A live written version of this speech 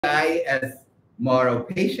AI as moral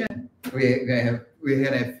patient. We have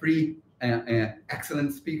three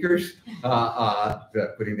excellent speakers,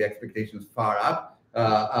 putting the expectations far up.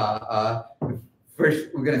 First,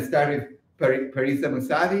 we're going to start with Parisa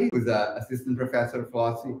Moosavi, who's an assistant professor of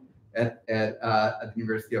philosophy at the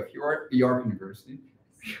University of York University.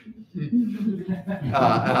 And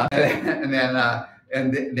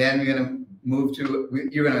then we're going to move to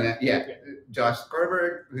Josh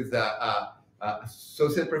Skorburg, who's a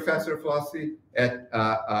associate professor of philosophy at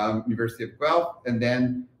University of Guelph, and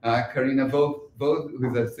then Karina Vold,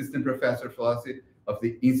 who's an assistant professor of philosophy of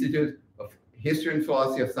the Institute of History and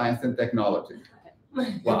Philosophy of Science and Technology.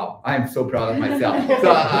 Wow, I'm so proud of myself.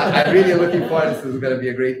 So I'm really looking forward. This is going to be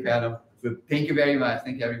a great panel. So thank you very much.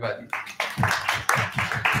 Thank you, everybody.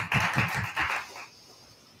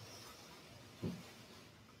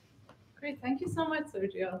 Great. Thank you so much,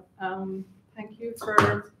 Sergio. Thank you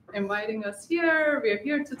for inviting us here. We are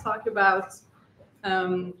here to talk about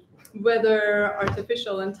whether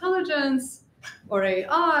artificial intelligence or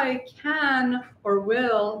AI can or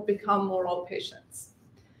will become moral patients.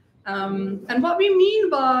 And what we mean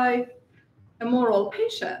by a moral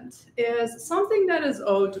patient is something that is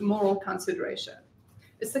owed moral consideration.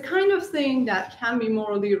 It's the kind of thing that can be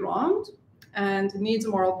morally wronged and needs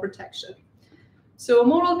moral protection. So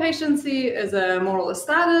moral patiency is a moral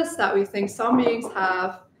status that we think some beings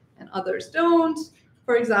have and others don't.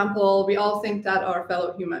 For example, we all think that our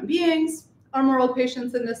fellow human beings are moral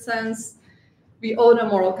patients in this sense. We owe them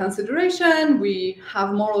moral consideration. We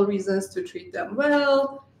have moral reasons to treat them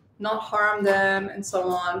well, not harm them, and so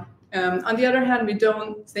on. On the other hand, we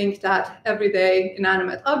don't think that everyday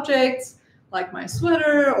inanimate objects, like my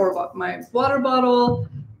sweater or my water bottle,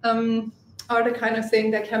 are the kind of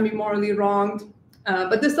thing that can be morally wronged.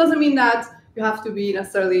 But this doesn't mean that you have to be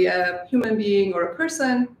necessarily a human being or a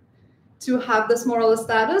person to have this moral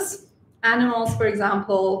status. Animals, for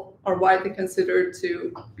example, are widely considered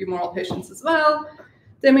to be moral patients as well.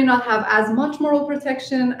 They may not have as much moral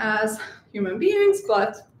protection as human beings,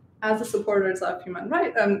 but as the supporters of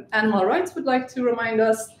animal rights would like to remind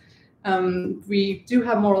us, we do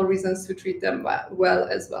have moral reasons to treat them well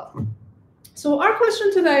as well. So our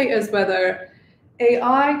question today is whether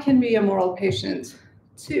AI can be a moral patient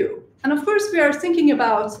too. And of course, we are thinking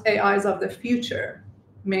about AIs of the future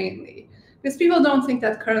mainly, because people don't think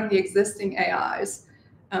that currently existing AIs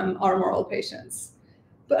are moral patients.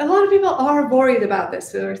 But a lot of people are worried about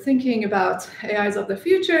this. They're thinking about AIs of the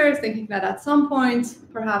future, thinking that at some point,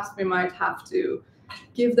 perhaps we might have to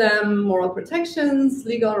give them moral protections,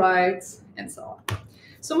 legal rights, and so on.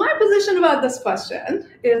 So my position about this question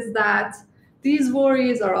is that these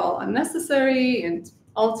worries are all unnecessary and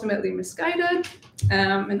ultimately misguided.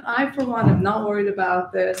 And I, for one, am not worried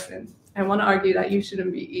about this, and I want to argue that you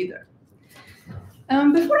shouldn't be either.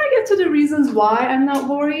 Before I get to the reasons why I'm not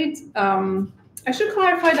worried, I should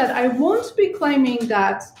clarify that I won't be claiming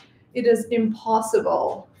that it is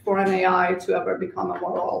impossible for an AI to ever become a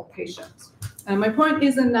moral patient. And my point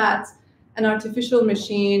isn't that an artificial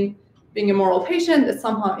machine being a moral patient is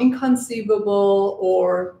somehow inconceivable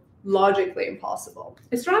or logically impossible.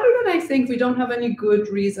 It's rather that I think we don't have any good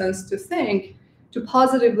reasons to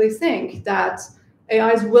positively think that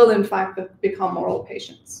AIs will in fact become moral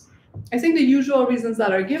patients. I think the usual reasons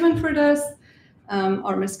that are given for this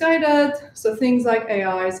are misguided. So things like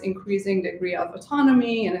AI's increasing degree of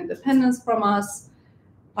autonomy and independence from us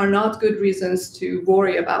are not good reasons to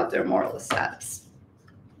worry about their moral status.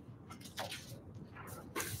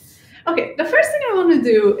 Okay, the first thing I want to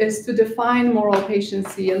do is to define moral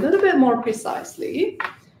patiency a little bit more precisely,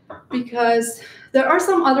 because there are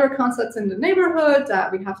some other concepts in the neighborhood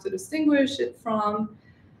that we have to distinguish it from.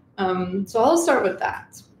 So I'll start with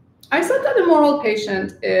that. I said that a moral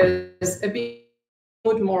patient is a being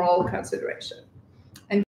with moral consideration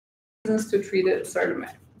and reasons to treat it a certain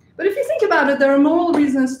way. But if you think about it, there are moral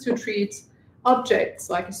reasons to treat objects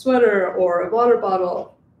like a sweater or a water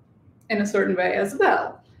bottle in a certain way as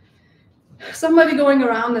well. Somebody going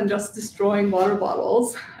around and just destroying water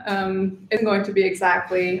bottles isn't going to be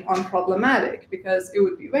exactly unproblematic, because it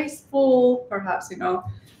would be wasteful. Perhaps,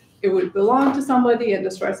 it would belong to somebody and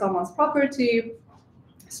destroy someone's property.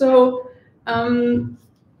 So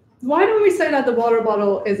why don't we say that the water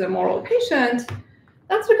bottle is a moral patient?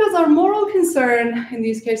 That's because our moral concern in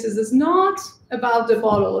these cases is not about the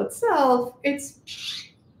bottle itself. It's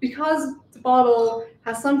because the bottle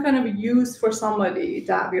has some kind of use for somebody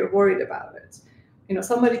that we are worried about it.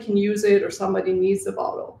 Somebody can use it or somebody needs the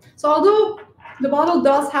bottle. So although the bottle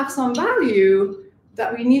does have some value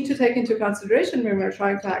that we need to take into consideration when we're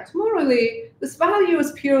trying to act morally, this value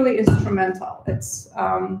is purely instrumental. It's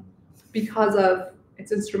because of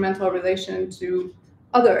its instrumental relation to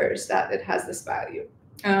others that it has this value.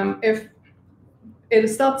 If it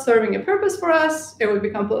stopped serving a purpose for us, it would be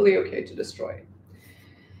completely okay to destroy it.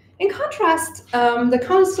 In contrast, the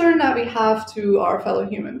concern that we have to our fellow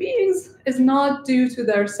human beings is not due to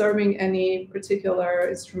their serving any particular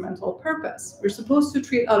instrumental purpose. We're supposed to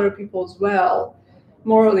treat other people well,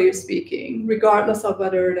 morally speaking, regardless of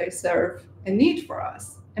whether they serve a need for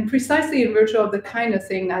us. And precisely in virtue of the kind of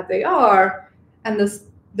thing that they are, and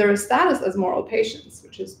their status as moral patients,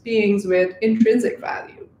 which is beings with intrinsic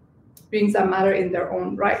value, beings that matter in their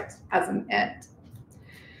own right as an end.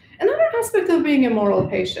 Another aspect of being a moral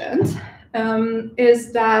patient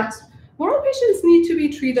is that moral patients need to be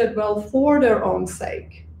treated well for their own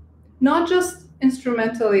sake, not just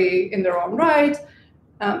instrumentally in their own right,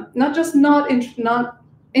 not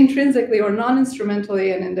intrinsically or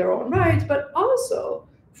non-instrumentally and in their own right, but also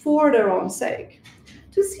for their own sake.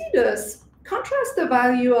 To see this, contrast the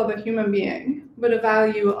value of a human being with the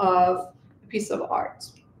value of a piece of art.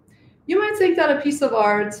 You might think that a piece of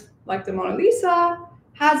art, like the Mona Lisa,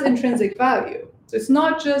 has intrinsic value. So it's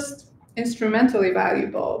not just instrumentally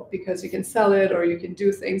valuable because you can sell it or you can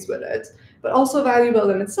do things with it, but also valuable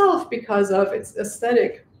in itself because of its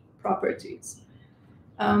aesthetic properties.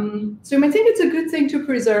 So you might think it's a good thing to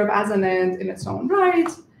preserve as an end in its own right,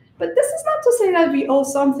 but this is not to say that we owe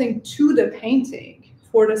something to the painting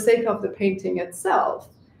for the sake of the painting itself.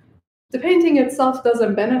 The painting itself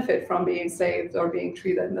doesn't benefit from being saved or being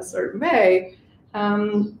treated in a certain way,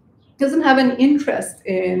 doesn't have an interest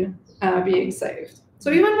in being saved.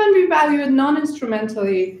 So even when we value it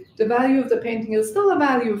non-instrumentally, the value of the painting is still a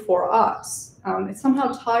value for us. It's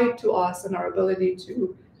somehow tied to us and our ability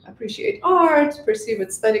to appreciate art, perceive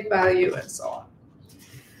aesthetic value, and so on.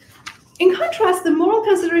 In contrast, the moral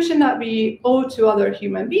consideration that we owe to other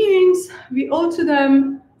human beings, we owe to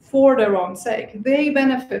them for their own sake. They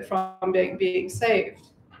benefit from being saved,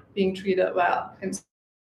 being treated well. And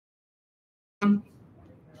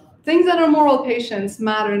things that are moral patients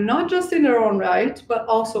matter not just in their own right, but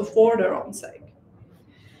also for their own sake.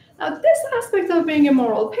 Now, this aspect of being a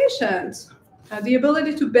moral patient, the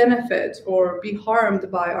ability to benefit or be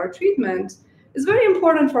harmed by our treatment, is very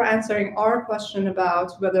important for answering our question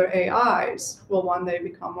about whether AIs will one day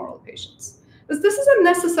become moral patients. Because this is a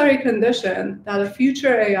necessary condition that a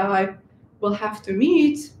future AI will have to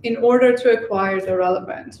meet in order to acquire the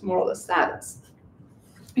relevant moral status.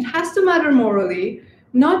 It has to matter morally,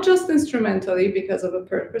 not just instrumentally because of a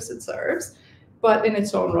purpose it serves, but in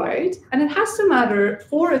its own right. And it has to matter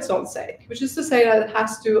for its own sake, which is to say that it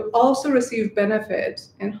has to also receive benefit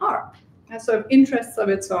and harm. It has to have interests of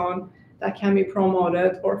its own that can be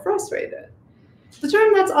promoted or frustrated. The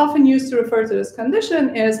term that's often used to refer to this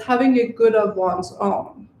condition is having a good of one's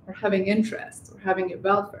own, or having interests, or having a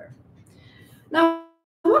welfare. Now,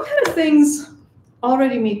 what kind of things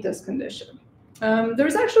already meet this condition?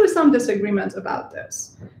 There's actually some disagreement about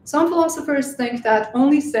this. Some philosophers think that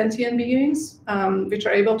only sentient beings, which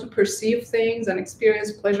are able to perceive things and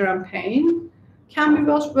experience pleasure and pain, can be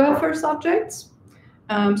welfare subjects.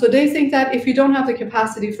 So they think that if you don't have the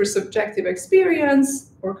capacity for subjective experience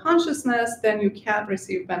or consciousness, then you can't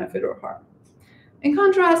receive benefit or harm. In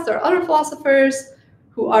contrast, there are other philosophers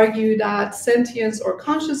who argue that sentience or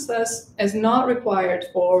consciousness is not required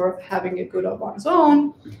for having a good of one's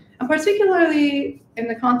own. And particularly in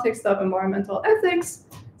the context of environmental ethics,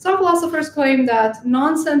 some philosophers claim that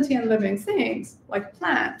non-sentient living things, like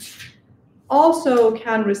plants, also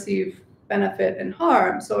can receive benefit and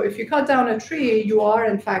harm. So if you cut down a tree, you are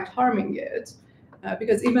in fact harming it,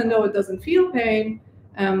 because even though it doesn't feel pain,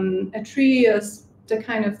 a tree is the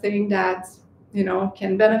kind of thing that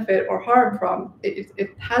can benefit or harm from.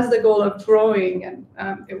 It has the goal of growing, and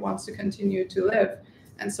it wants to continue to live,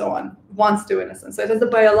 and so on. Wants to, in a sense. So it has a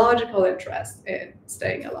biological interest in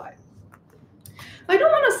staying alive. I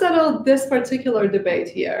don't want to settle this particular debate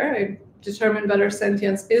here. I determine whether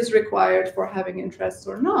sentience is required for having interests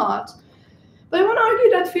or not. But I want to argue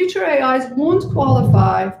that future AIs won't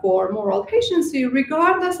qualify for moral patiency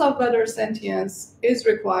regardless of whether sentience is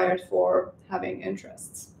required for having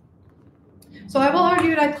interests. So I will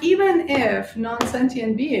argue that even if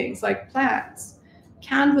non-sentient beings like plants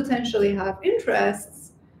can potentially have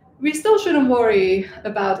interests, we still shouldn't worry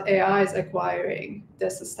about AIs acquiring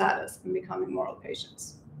this status and becoming moral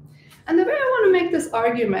patients. And the way I want to make this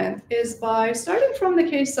argument is by starting from the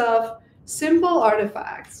case of simple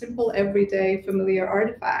artifacts, simple everyday familiar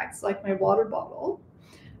artifacts like my water bottle,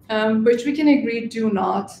 which we can agree do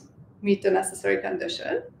not meet the necessary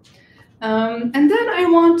condition. And then I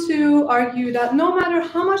want to argue that no matter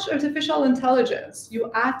how much artificial intelligence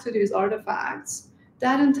you add to these artifacts,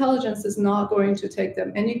 that intelligence is not going to take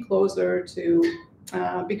them any closer to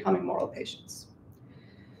becoming moral patients.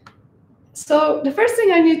 So the first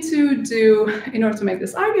thing I need to do in order to make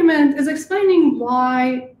this argument is explaining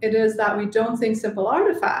why it is that we don't think simple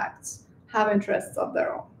artifacts have interests of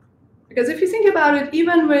their own. Because if you think about it,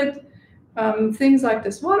 even with things like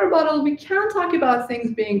this water bottle, we can talk about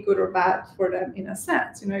things being good or bad for them in a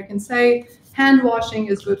sense. You can say hand washing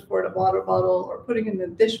is good for the water bottle, or putting it in the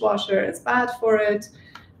dishwasher is bad for it.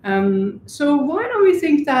 So why don't we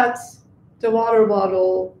think that the water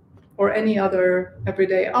bottle or any other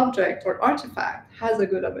everyday object or artifact has a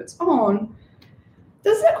good of its own?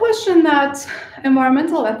 This is a question that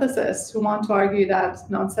environmental ethicists who want to argue that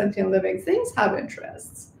non-sentient living things have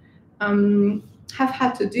interests have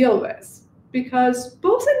had to deal with. Because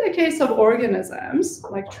both in the case of organisms,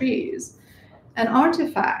 like trees, and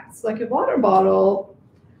artifacts, like a water bottle,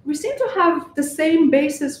 we seem to have the same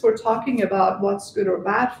basis for talking about what's good or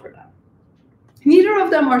bad for them. Neither of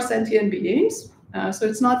them are sentient beings, so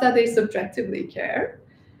it's not that they subjectively care.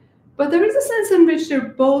 But there is a sense in which they're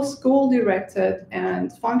both goal-directed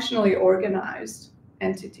and functionally organized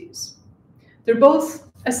entities. They're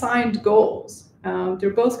both assigned goals. They're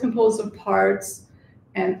both composed of parts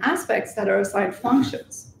and aspects that are assigned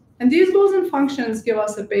functions. And these goals and functions give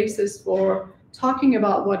us a basis for talking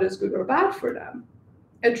about what is good or bad for them.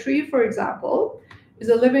 A tree, for example, is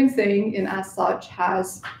a living thing and as such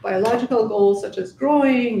has biological goals such as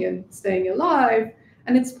growing and staying alive,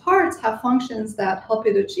 and its parts have functions that help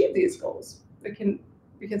it achieve these goals. We can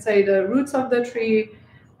say the roots of the tree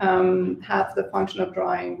have the function of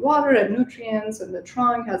drawing water and nutrients, and the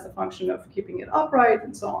trunk has the function of keeping it upright,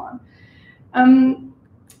 and so on.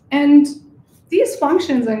 And these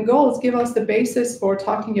functions and goals give us the basis for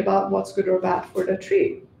talking about what's good or bad for the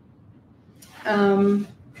tree.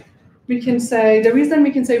 We can say, the reason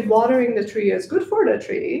we can say watering the tree is good for the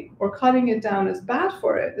tree or cutting it down is bad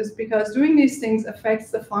for it is because doing these things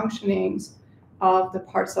affects the functionings of the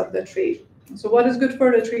parts of the tree. So what is good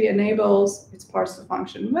for the tree enables its parts to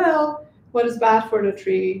function well. What is bad for the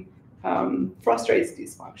tree frustrates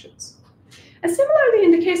these functions. And similarly,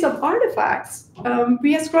 in the case of artifacts,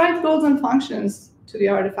 we ascribe goals and functions to the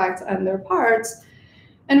artifacts and their parts.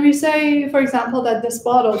 And we say, for example, that this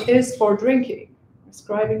bottle is for drinking,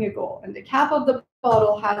 ascribing a goal. And the cap of the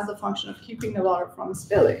bottle has the function of keeping the water from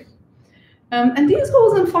spilling. And these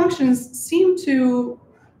goals and functions seem to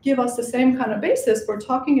give us the same kind of basis for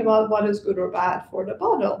talking about what is good or bad for the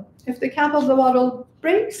bottle. If the cap of the bottle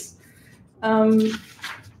breaks, because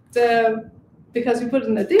you put it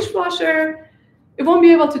in the dishwasher, it won't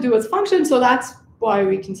be able to do its function, so that's why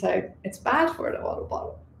we can say it's bad for the water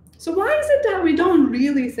bottle. So why is it that we don't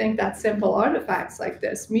really think that simple artifacts like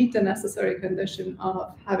this meet the necessary condition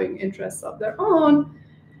of having interests of their own?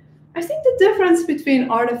 I think the difference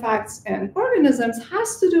between artifacts and organisms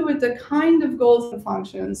has to do with the kind of goals and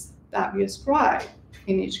functions that we ascribe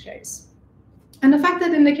in each case. And the fact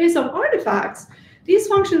that in the case of artifacts, these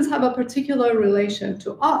functions have a particular relation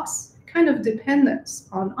to us, kind of dependence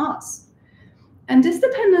on us. And this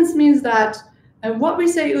dependence means that what we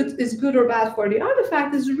say is good or bad for the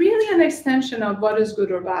artifact is really an extension of what is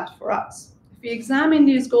good or bad for us. If we examine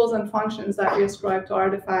these goals and functions that we ascribe to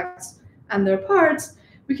artifacts and their parts,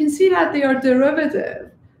 we can see that they are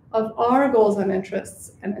derivative of our goals and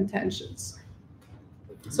interests and intentions.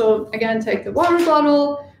 So again, take the water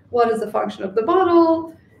bottle. What is the function of the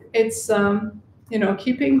bottle? It's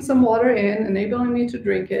keeping some water in, enabling me to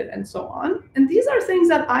drink it, and so on. And these are things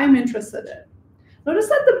that I'm interested in. Notice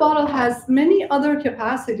that the bottle has many other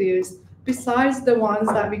capacities besides the ones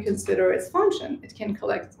that we consider its function. It can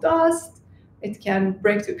collect dust, it can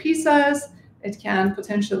break to pieces, it can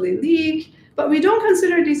potentially leak, but we don't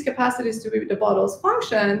consider these capacities to be the bottle's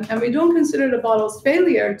function, and we don't consider the bottle's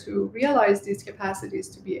failure to realize these capacities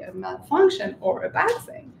to be a malfunction or a bad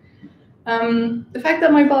thing. The fact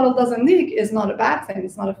that my bottle doesn't leak is not a bad thing,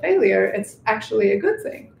 it's not a failure, it's actually a good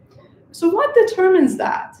thing. So what determines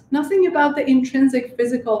that? Nothing about the intrinsic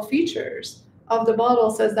physical features of the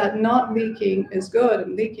bottle says that not leaking is good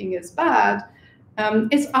and leaking is bad.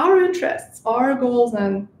 It's our interests, our goals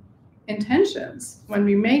and intentions when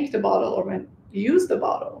we make the bottle or when we use the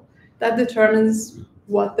bottle that determines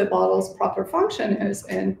what the bottle's proper function is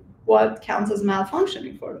and what counts as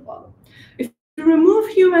malfunctioning for the bottle. If you remove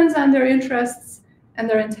humans and their interests and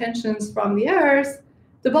their intentions from the earth,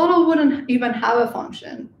 the bottle wouldn't even have a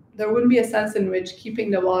function. There wouldn't be a sense in which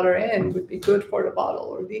keeping the water in would be good for the bottle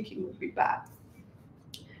or leaking would be bad.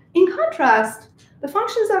 In contrast, the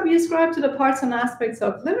functions that we ascribe to the parts and aspects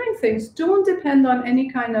of living things don't depend on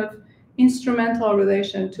any kind of instrumental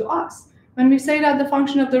relation to us. when we say that the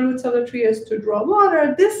function of the roots of the tree is to draw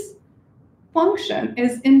water, this function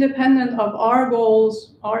is independent of our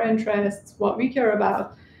goals, our interests, what we care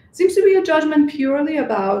about. It seems to be a judgment purely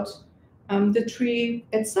about the tree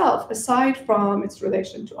itself, aside from its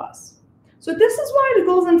relation to us. So this is why the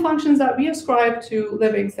goals and functions that we ascribe to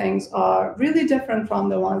living things are really different from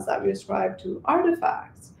the ones that we ascribe to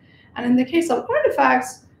artifacts. And in the case of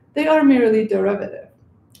artifacts, they are merely derivative.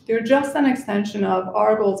 They're just an extension of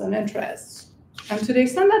our goals and interests. And to the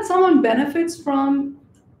extent that someone benefits from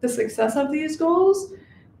the success of these goals,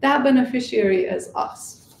 that beneficiary is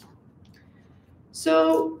us.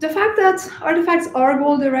 So the fact that artifacts are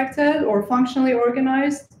goal-directed or functionally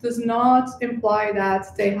organized does not imply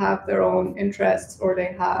that they have their own interests or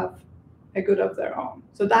they have a good of their own.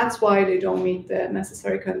 So that's why they don't meet the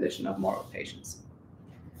necessary condition of moral patience.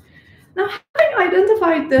 Now, having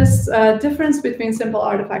identified this difference between simple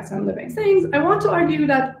artifacts and living things, I want to argue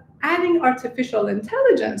that adding artificial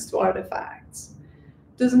intelligence to artifacts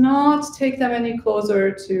does not take them any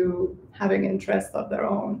closer to having interests of their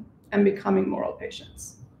own and becoming moral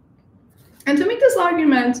patients. And to make this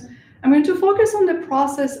argument, I'm going to focus on the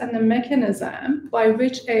process and the mechanism by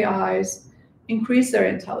which AIs increase their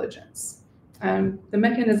intelligence, and the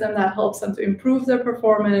mechanism that helps them to improve their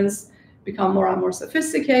performance, become more and more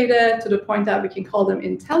sophisticated to the point that we can call them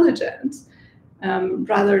intelligent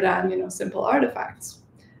rather than simple artifacts.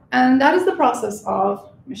 And that is the process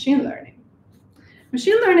of machine learning.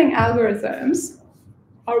 Machine learning algorithms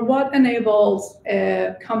are what enables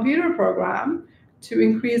a computer program to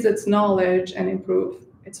increase its knowledge and improve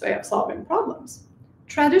its way of solving problems.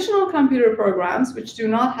 Traditional computer programs, which do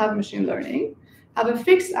not have machine learning, have a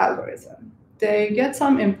fixed algorithm. They get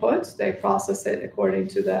some input, they process it according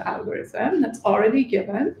to the algorithm that's already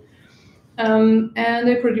given, and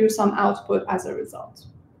they produce some output as a result.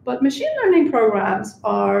 But machine learning programs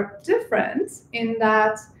are different in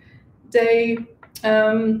that their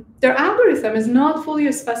algorithm is not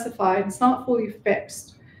fully specified, it's not fully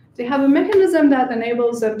fixed. They have a mechanism that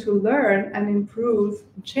enables them to learn and improve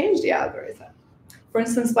and change the algorithm. For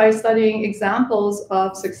instance, by studying examples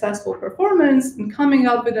of successful performance and coming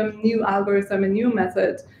up with a new algorithm, a new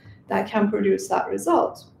method that can produce that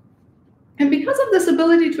result. And because of this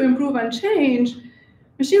ability to improve and change,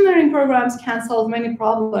 machine learning programs can solve many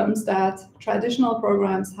problems that traditional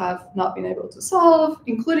programs have not been able to solve,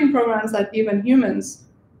 including programs that even humans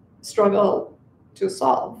struggle to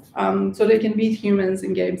solve. So they can beat humans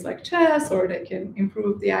in games like chess, or they can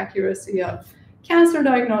improve the accuracy of cancer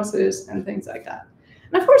diagnosis and things like that.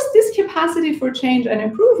 And of course, this capacity for change and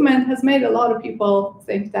improvement has made a lot of people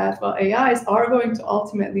think that, well, AIs are going to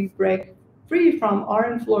ultimately break free from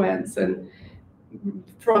our influence and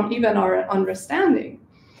from even our understanding.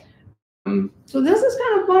 So this is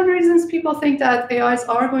kind of one of the reasons people think that AIs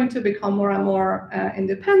are going to become more and more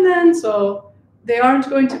independent. So they aren't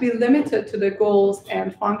going to be limited to the goals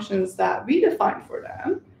and functions that we define for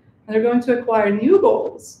them. And they're going to acquire new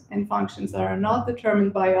goals and functions that are not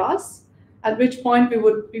determined by us, at which point we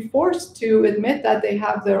would be forced to admit that they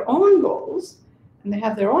have their own goals and they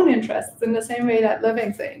have their own interests in the same way that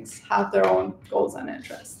living things have their own goals and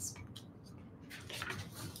interests.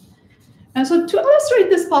 And so to illustrate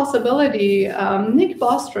this possibility, Nick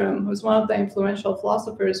Bostrom, who's one of the influential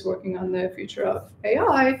philosophers working on the future of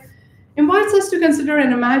AI, invites us to consider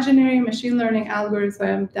an imaginary machine learning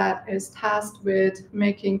algorithm that is tasked with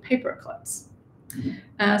making paper clips.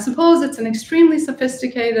 Suppose it's an extremely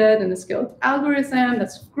sophisticated and skilled algorithm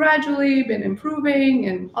that's gradually been improving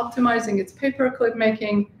and optimizing its paperclip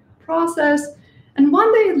making process. And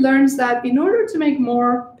one day it learns that in order to make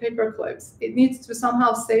more paper clips, it needs to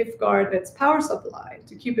somehow safeguard its power supply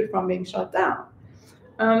to keep it from being shut down.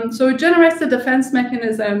 So it generates a defense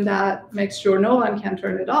mechanism that makes sure no one can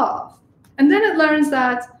turn it off. And then it learns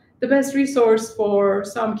that the best resource for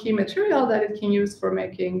some key material that it can use for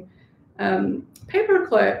making paper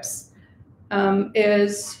clips can be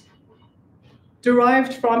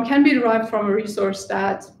derived from a resource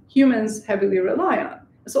that humans heavily rely on.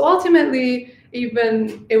 So ultimately, it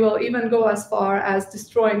will even go as far as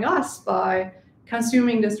destroying us by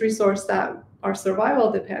consuming this resource that our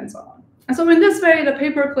survival depends on. And so in this way, the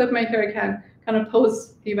paper clip maker can kind of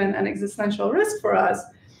pose even an existential risk for us.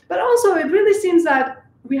 But also, it really seems that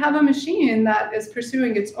we have a machine that is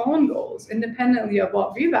pursuing its own goals independently of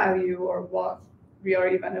what we value or what we are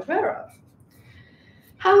even aware of.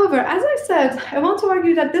 However, as I said, I want to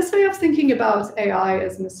argue that this way of thinking about AI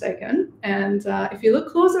is mistaken. And if you look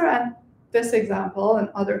closer at this example and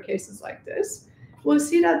other cases like this, we'll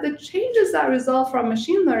see that the changes that result from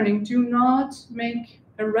machine learning do not make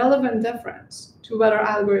a relevant difference to whether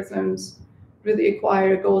algorithms really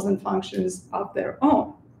acquire goals and functions of their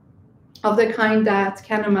own, of the kind that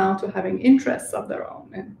can amount to having interests of their own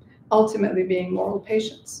and ultimately being moral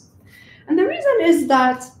patients. And the reason is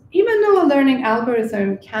that even though a learning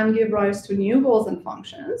algorithm can give rise to new goals and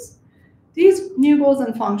functions, these new goals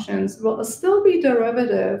and functions will still be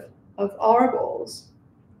derivative of our goals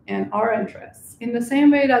and our interests, in the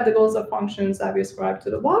same way that the goals and functions that we ascribe to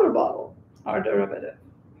the water bottle are derivative.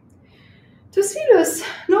 To see this,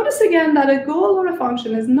 notice again that a goal or a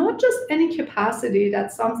function is not just any capacity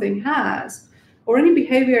that something has or any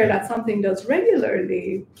behavior that something does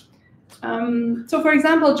regularly. So for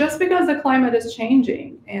example, just because the climate is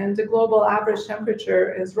changing and the global average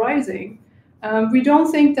temperature is rising, we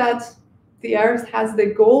don't think that the Earth has the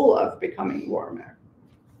goal of becoming warmer.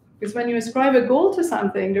 Because when you ascribe a goal to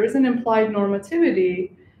something, there is an implied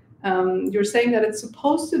normativity. You're saying that it's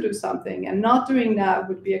supposed to do something, and not doing that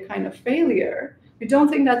would be a kind of failure. We don't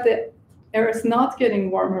think that the Earth not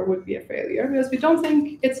getting warmer would be a failure, because we don't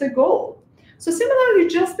think it's a goal. So similarly,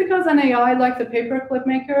 just because an AI like the paperclip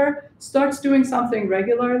maker starts doing something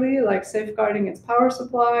regularly, like safeguarding its power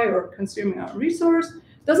supply or consuming a resource,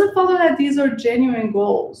 doesn't follow that these are genuine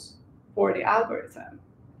goals for the algorithm.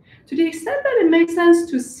 To the extent that it makes sense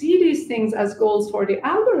to see these things as goals for the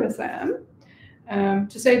algorithm,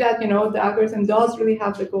 to say that the algorithm does really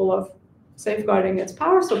have the goal of safeguarding its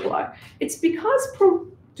power supply, it's because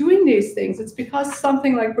doing these things, it's because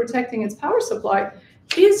something like protecting its power supply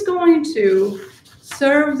is going to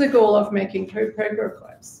serve the goal of making paper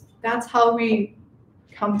clips. That's how we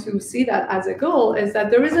come to see that as a goal, is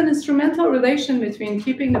that there is an instrumental relation between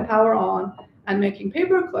keeping the power on and making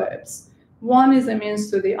paper clips. One is a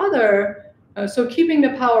means to the other, so keeping the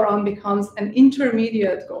power on becomes an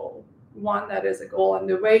intermediate goal, one that is a goal on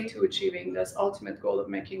the way to achieving this ultimate goal of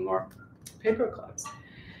making more paper clips.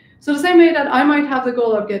 So the same way that I might have the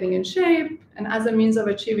goal of getting in shape, and as a means of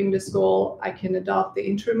achieving this goal, I can adopt the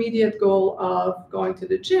intermediate goal of going to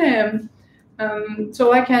the gym.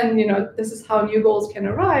 So I can, this is how new goals can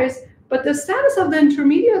arise, but the status of the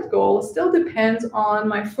intermediate goal still depends on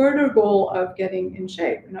my further goal of getting in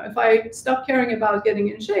shape. If I stop caring about getting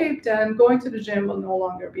in shape, then going to the gym will no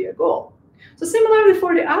longer be a goal. So similarly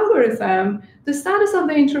for the algorithm, the status of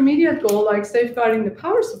the intermediate goal, like safeguarding the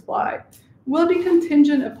power supply, will be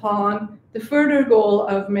contingent upon the further goal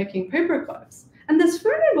of making paper clips. And this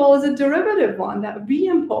further goal is a derivative one that we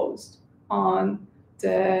imposed on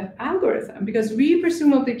the algorithm, because we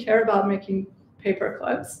presumably care about making paper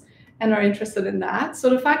clips and are interested in that. So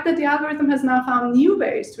the fact that the algorithm has now found new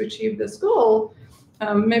ways to achieve this goal,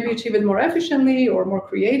 maybe achieve it more efficiently or more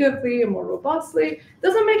creatively or more robustly,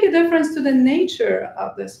 doesn't make a difference to the nature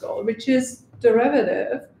of this goal, which is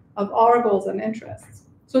derivative of our goals and interests.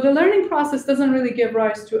 So the learning process doesn't really give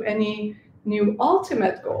rise to any new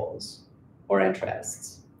ultimate goals or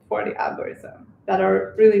interests for the algorithm that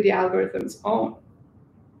are really the algorithm's own.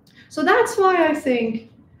 So that's why I think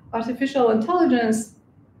artificial intelligence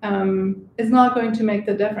is not going to make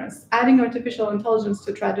the difference. Adding artificial intelligence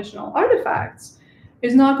to traditional artifacts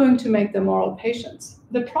is not going to make them moral patients.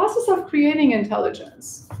 The process of creating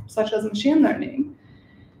intelligence, such as machine learning,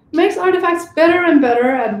 makes artifacts better and better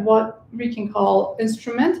at what we can call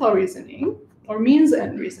instrumental reasoning or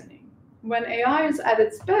means-end reasoning. When AI is at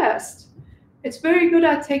its best, it's very good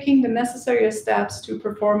at taking the necessary steps to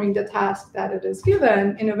performing the task that it is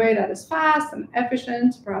given in a way that is fast and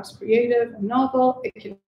efficient, perhaps creative and novel. It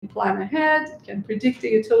can plan ahead, it can predict the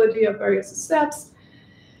utility of various steps.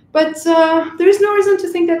 But there is no reason to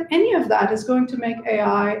think that any of that is going to make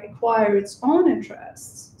AI acquire its own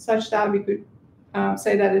interests, such that we could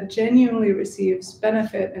say that it genuinely receives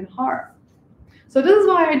benefit and harm. So this is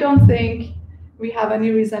why I don't think we have any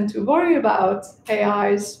reason to worry about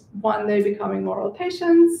AIs one day becoming moral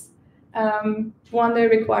patients, one day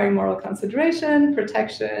requiring moral consideration,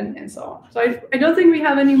 protection, and so on. So I don't think we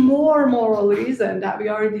have any more moral reason that we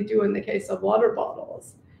already do in the case of water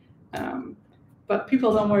bottles. But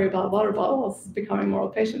people don't worry about water bottles becoming moral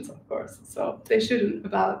patients, of course. So they shouldn't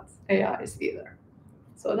about AIs either.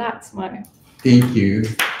 So that's my... Thank you.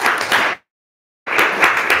 So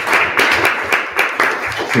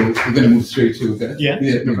we're going to move straight to that. Yeah.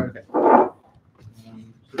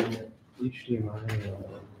 Okay.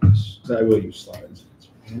 HDMI. I will use slides.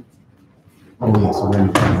 Oh, yes. So then,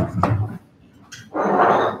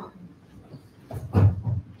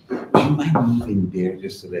 do you mind moving there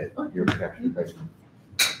just so that you're captured by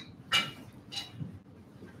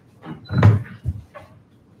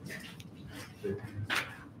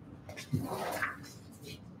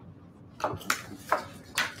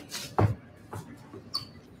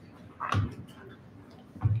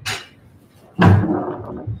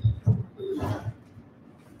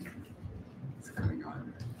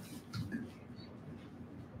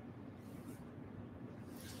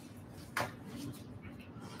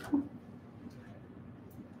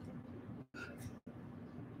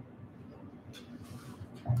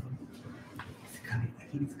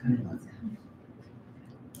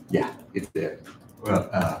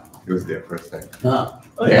It was there for a second. Oh,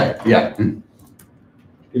 Yeah, yeah. Can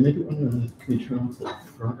you turn off the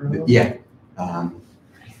front row? Yeah.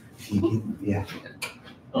 Yeah.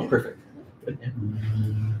 Oh, perfect. Good.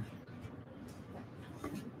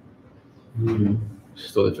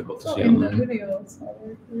 Still difficult to So see in on the that. video, it's not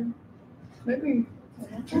very clear. Maybe.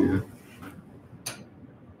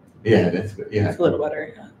 Yeah, that's good. Yeah. It's a little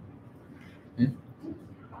better, yeah.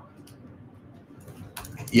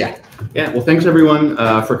 Yeah. Yeah, well, thanks everyone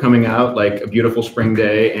for coming out like a beautiful spring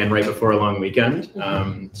day and right before a long weekend.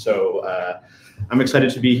 I'm excited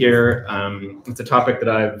to be here. It's a topic that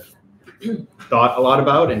I've thought a lot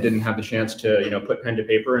about and didn't have the chance to, put pen to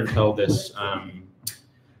paper until this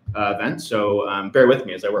event. So bear with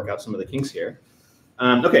me as I work out some of the kinks here.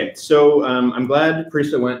 Okay, so I'm glad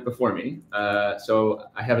Parisa went before me. So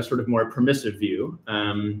I have a sort of more permissive view,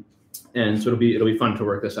 and so it'll be fun to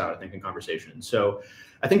work this out, I think, in conversation. So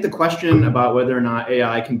I think the question about whether or not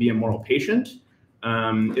AI can be a moral patient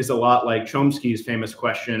is a lot like Chomsky's famous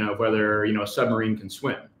question of whether a submarine can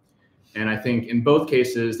swim. And I think in both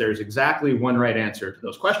cases, there's exactly one right answer to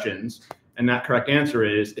those questions. And that correct answer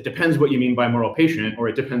is, it depends what you mean by moral patient, or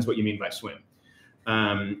it depends what you mean by swim.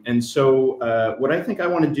 What I think I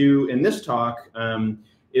want to do in this talk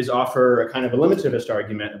is offer a kind of a limitivist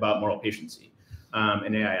argument about moral patiency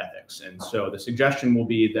and AI ethics. And so the suggestion will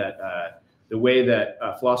be that the way that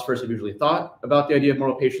philosophers have usually thought about the idea of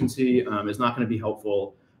moral patiency is not going to be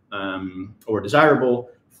helpful or desirable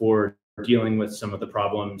for dealing with some of the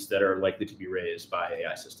problems that are likely to be raised by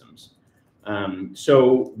AI systems.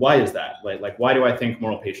 So why is that? Like why do I think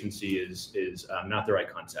moral patiency is not the right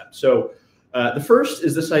concept? So the first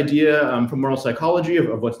is this idea from moral psychology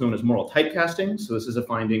of what's known as moral typecasting. So this is a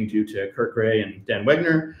finding due to Kurt Gray and Dan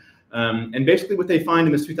Wegner. And basically what they find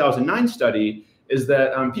in this 2009 study is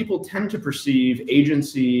that people tend to perceive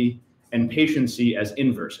agency and patiency as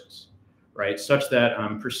inverses, right? Such that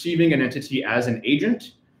perceiving an entity as an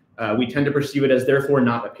agent, we tend to perceive it as therefore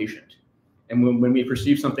not a patient. And when we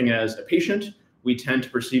perceive something as a patient, we tend to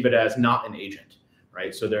perceive it as not an agent,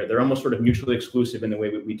 right? So they're almost sort of mutually exclusive in the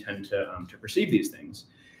way that we tend to perceive these things.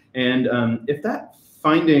 And if that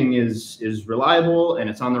finding is reliable and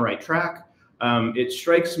it's on the right track, it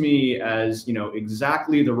strikes me as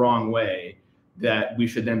exactly the wrong way that we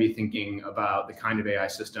should then be thinking about the kind of AI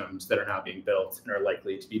systems that are now being built and are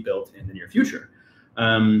likely to be built in the near future.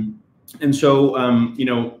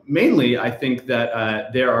 Mainly, I think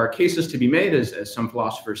that there are cases to be made, as some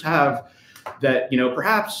philosophers have, that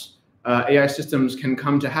perhaps AI systems can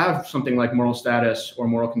come to have something like moral status or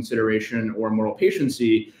moral consideration or moral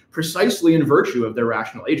patiency precisely in virtue of their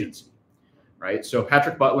rational agency, right? So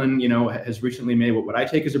Patrick Butlin, has recently made what I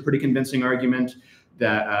take as a pretty convincing argument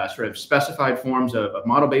that sort of specified forms of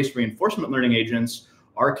model-based reinforcement learning agents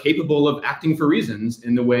are capable of acting for reasons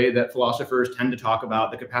in the way that philosophers tend to talk about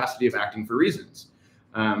the capacity of acting for reasons.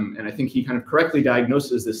 And I think he kind of correctly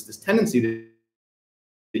diagnoses this tendency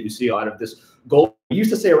that you see a lot of this goal. We used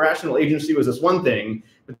to say a rational agency was this one thing,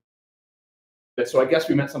 but so I guess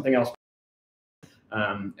we meant something else.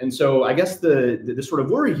 And so I guess the sort of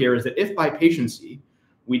worry here is that if by patiency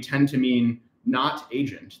we tend to mean not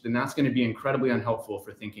agent, then that's going to be incredibly unhelpful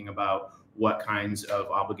for thinking about what kinds of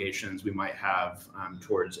obligations we might have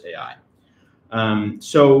towards AI.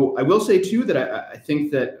 So I will say too that I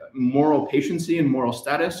think that moral patiency and moral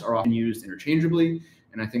status are often used interchangeably.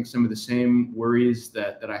 And I think some of the same worries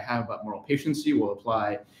that I have about moral patiency will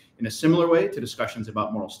apply in a similar way to discussions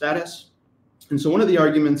about moral status. And so one of the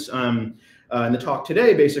arguments in the talk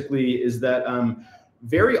today basically is that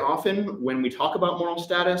very often when we talk about moral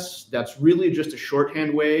status, that's really just a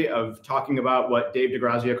shorthand way of talking about what Dave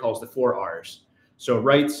deGrazia calls the 4 R's. So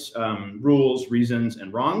rights, rules, reasons,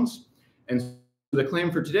 and wrongs. And the claim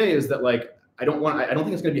for today is that I don't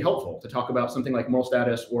think it's going to be helpful to talk about something like moral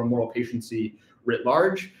status or moral patiency writ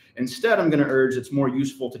large. Instead, I'm going to urge it's more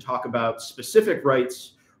useful to talk about specific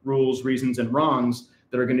rights, rules, reasons, and wrongs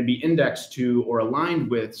that are going to be indexed to or aligned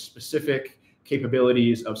with specific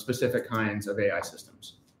capabilities of specific kinds of AI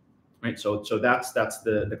systems, right? So that's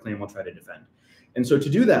the claim I'll try to defend. And so to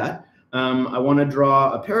do that, I want to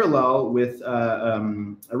draw a parallel with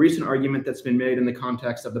a recent argument that's been made in the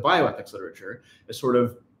context of the bioethics literature, a sort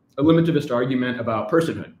of a limitivist argument about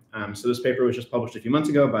personhood. So this paper was just published a few months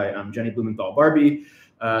ago by Jenny Blumenthal-Barbie,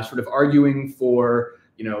 sort of arguing for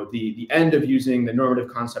the end of using the normative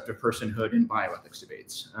concept of personhood in bioethics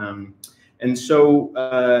debates. And so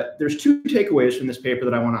there's 2 takeaways from this paper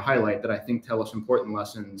that I want to highlight that I think tell us important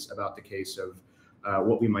lessons about the case of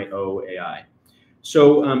what we might owe AI.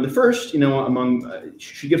 So the first,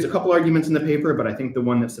 she gives a couple arguments in the paper, but I think the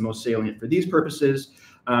one that's the most salient for these purposes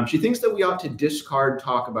She thinks that we ought to discard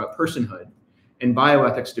talk about personhood in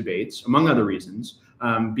bioethics debates, among other reasons,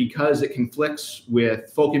 because it conflicts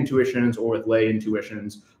with folk intuitions or with lay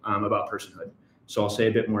intuitions about personhood. So I'll say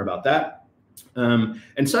a bit more about that.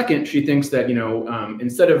 And second, she thinks that,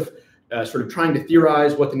 instead of sort of trying to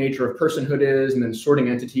theorize what the nature of personhood is and then sorting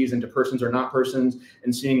entities into persons or not persons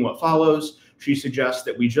and seeing what follows, she suggests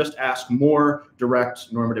that we just ask more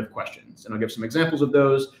direct normative questions. And I'll give some examples of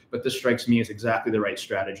those, but this strikes me as exactly the right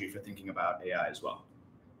strategy for thinking about AI as well.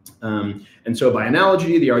 And so by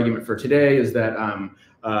analogy, the argument for today is that I'm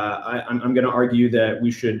going to argue that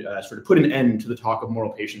we should sort of put an end to the talk of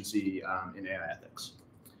moral patiency in AI ethics.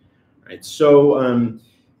 Right. So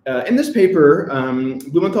in this paper,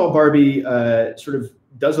 Blumenthal-Barbie sort of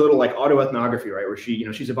does a little like autoethnography, right, where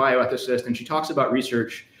she's a bioethicist and she talks about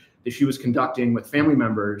research that she was conducting with family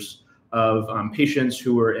members of patients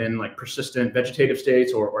who were in like persistent vegetative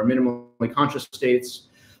states or minimally conscious states.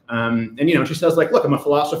 And she says, like, look, I'm a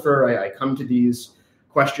philosopher. I come to these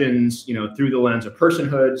questions, through the lens of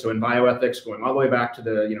personhood. So in bioethics, going all the way back to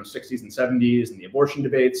the 60s and 70s and the abortion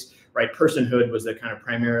debates, right? Personhood was the kind of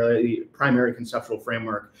primary conceptual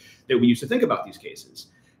framework that we used to think about these cases.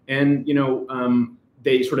 And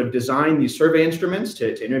they sort of designed these survey instruments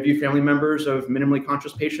to interview family members of minimally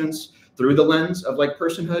conscious patients through the lens of like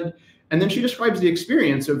personhood. And then she describes the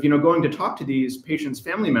experience of going to talk to these patients'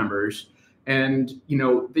 family members. And,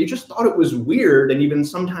 they just thought it was weird and even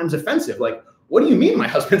sometimes offensive. Like, what do you mean my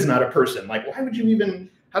husband's not a person? Like, how could you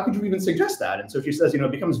even suggest that? And so she says,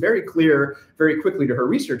 it becomes very clear very quickly to her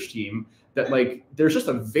research team that like, there's just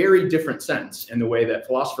a very different sense in the way that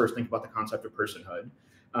philosophers think about the concept of personhood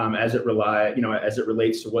as it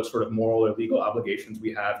relates to what sort of moral or legal obligations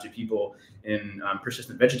we have to people in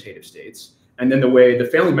persistent vegetative states. And then the way the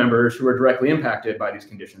family members who are directly impacted by these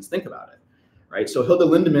conditions think about it. Right. So Hilda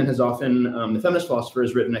Lindemann has often, the feminist philosopher,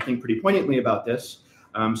 has written, I think, pretty poignantly about this.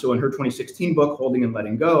 So in her 2016 book, Holding and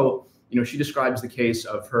Letting Go, she describes the case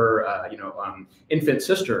of her, infant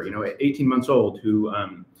sister, 18 months old, who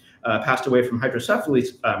passed away from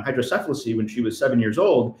hydrocephalus when she was 7 years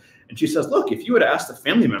old. And she says, look, if you had asked the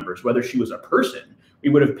family members whether she was a person, we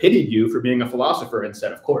would have pitied you for being a philosopher and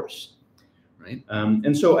said, of course. Right.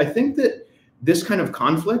 And so I think that this kind of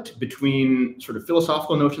conflict between sort of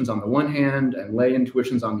philosophical notions on the one hand and lay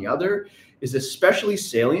intuitions on the other is especially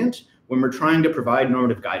salient when we're trying to provide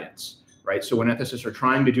normative guidance, right? So when ethicists are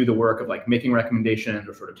trying to do the work of like making recommendations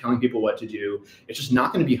or sort of telling people what to do, it's just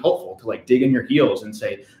not going to be helpful to like dig in your heels and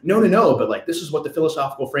say, no, but like this is what the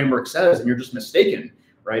philosophical framework says and you're just mistaken,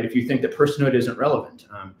 right? If you think that personhood isn't relevant.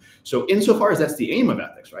 So insofar as that's the aim of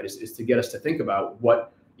ethics, right, is to get us to think about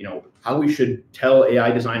what, how we should tell AI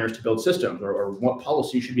designers to build systems or what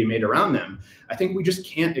policy should be made around them. I think we just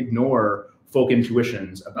can't ignore folk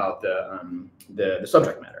intuitions about the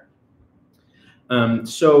subject matter.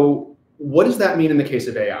 So what does that mean in the case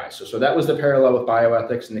of AI? So that was the parallel with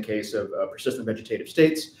bioethics in the case of persistent vegetative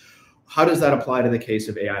states. How does that apply to the case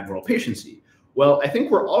of AI moral patiency? Well, I think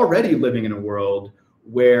we're already living in a world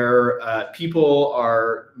where people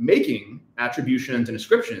are making attributions and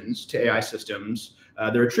ascriptions to AI systems.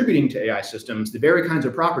 They're attributing to AI systems the very kinds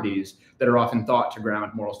of properties that are often thought to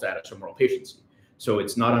ground moral status or moral patiency. So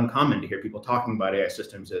it's not uncommon to hear people talking about AI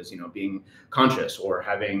systems as being conscious or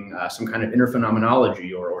having some kind of inner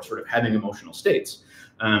phenomenology or sort of having emotional states.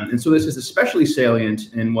 And so this is especially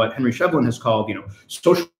salient in what Henry Shevlin has called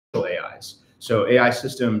social AIs. So AI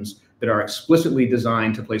systems that are explicitly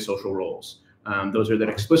designed to play social roles. Those are that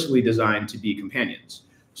explicitly designed to be companions.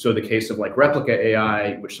 So the case of like replica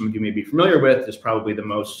AI, which some of you may be familiar with, is probably the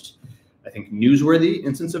most, I think, newsworthy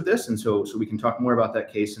instance of this. And so we can talk more about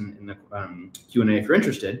that case in the Q&A if you're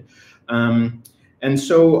interested. And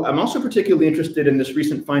so I'm also particularly interested in this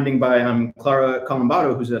recent finding by Clara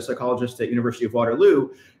Colombato, who's a psychologist at University of Waterloo.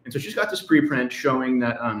 And so she's got this preprint showing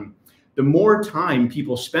that the more time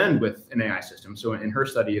people spend with an AI system, so in her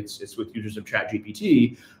study, it's with users of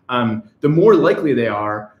ChatGPT, the more likely they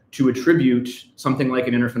are to attribute something like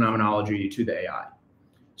an inner phenomenology to the AI.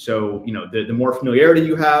 So, the more familiarity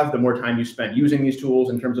you have, the more time you spend using these tools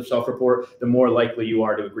in terms of self-report, the more likely you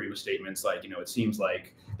are to agree with statements like, it seems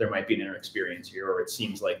like there might be an inner experience here, or it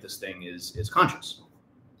seems like this thing is conscious.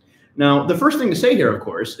 Now, the first thing to say here, of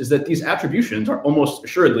course, is that these attributions are almost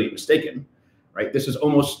assuredly mistaken, right? This is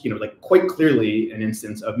almost, like quite clearly an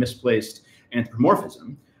instance of misplaced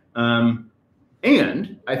anthropomorphism.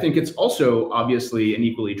 And I think it's also obviously and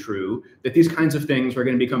equally true that these kinds of things are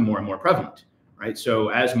going to become more and more prevalent. Right? So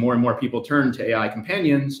as more and more people turn to AI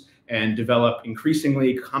companions and develop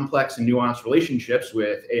increasingly complex and nuanced relationships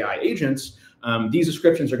with AI agents, these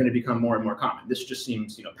ascriptions are going to become more and more common. This just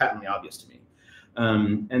seems, patently obvious to me.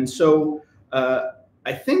 And so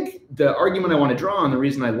I think the argument I want to draw, and the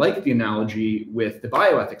reason I like the analogy with the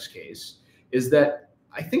bioethics case, is that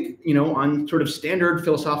I think, on sort of standard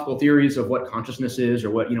philosophical theories of what consciousness is or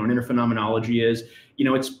what, an interphenomenology is,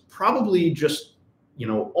 it's probably just,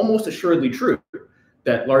 almost assuredly true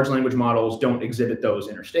that large language models don't exhibit those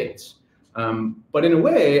inner states. But in a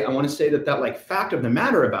way, I want to say that like fact of the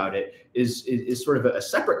matter about it is sort of a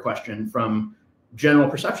separate question from general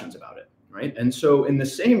perceptions about it, right? And so in the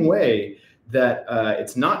same way that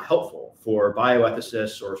it's not helpful for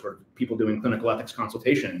bioethicists or sort of people doing clinical ethics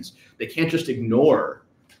consultations, they can't just ignore,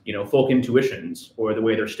 folk intuitions or the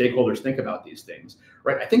way their stakeholders think about these things,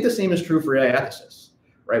 right? I think the same is true for AI ethicists,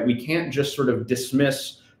 right? We can't just sort of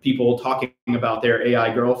dismiss people talking about their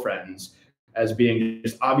AI girlfriends as being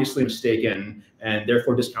just obviously mistaken and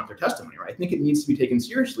therefore discount their testimony, right? I think it needs to be taken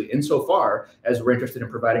seriously insofar as we're interested in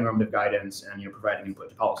providing normative guidance and providing input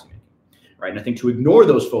to policymaking, right? And I think to ignore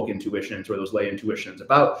those folk intuitions or those lay intuitions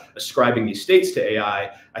about ascribing these states to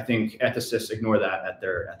AI, I think ethicists ignore that at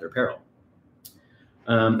their peril.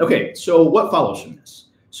 Okay, so what follows from this?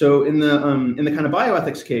 So in the kind of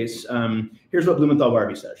bioethics case, here's what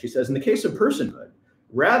Blumenthal-Barbie says. She says, in the case of personhood,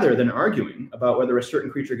 rather than arguing about whether a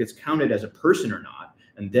certain creature gets counted as a person or not,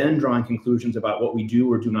 and then drawing conclusions about what we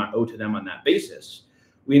do or do not owe to them on that basis,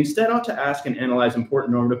 we instead ought to ask and analyze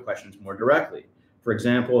important normative questions more directly. For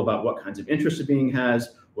example, about what kinds of interests a being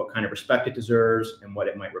has, what kind of respect it deserves, and what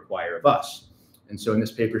it might require of us. And so in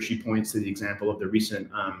this paper, she points to the example of the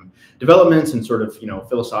recent developments and sort of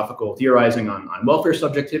philosophical theorizing on welfare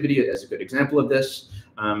subjectivity as a good example of this.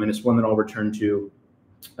 And it's one that I'll return to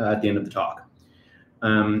at the end of the talk.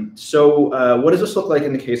 So what does this look like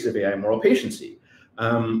in the case of AI moral patiency?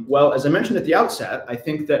 Well, as I mentioned at the outset, I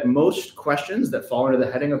think that most questions that fall under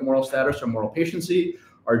the heading of moral status or moral patiency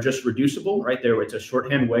are just reducible, right? It's a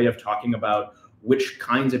shorthand way of talking about which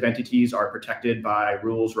kinds of entities are protected by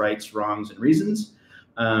rules, rights, wrongs, and reasons.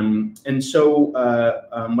 And so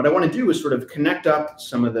what I want to do is sort of connect up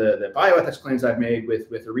some of the bioethics claims I've made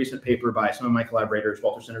with a recent paper by some of my collaborators,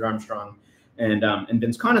 Walter Sinnott-Armstrong and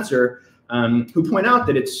Vince Conitzer, who point out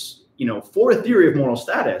that it's, for a theory of moral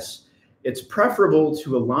status, it's preferable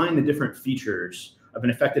to align the different features of an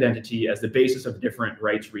affected entity as the basis of different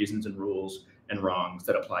rights, reasons, and rules and wrongs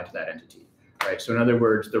that apply to that entity, right? So in other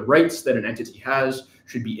words, the rights that an entity has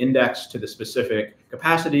should be indexed to the specific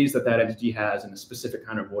capacities that entity has and the specific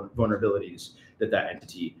kind of vulnerabilities that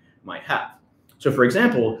entity might have. So for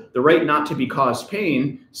example, the right not to be caused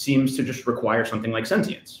pain seems to just require something like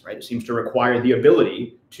sentience, right? It seems to require the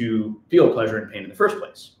ability to feel pleasure and pain in the first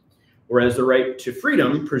place. Whereas the right to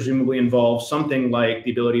freedom presumably involves something like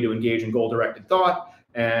the ability to engage in goal-directed thought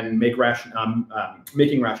and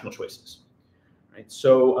making rational choices, right?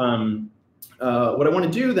 So what I want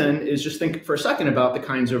to do then is just think for a second about the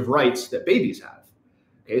kinds of rights that babies have.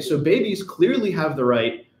 Okay, so babies clearly have the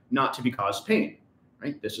right not to be caused pain.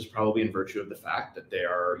 Right? This is probably in virtue of the fact that they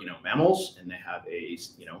are, mammals, and they have a,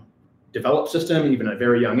 developed system, even at a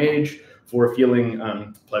very young age, for feeling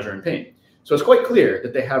pleasure and pain. So it's quite clear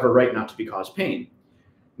that they have a right not to be caused pain.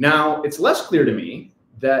 Now, it's less clear to me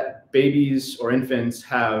that babies or infants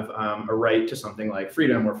have a right to something like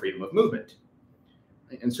freedom or freedom of movement.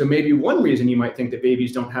 And so maybe one reason you might think that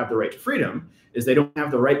babies don't have the right to freedom is they don't have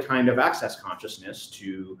the right kind of access consciousness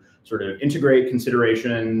to sort of integrate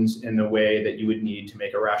considerations in the way that you would need to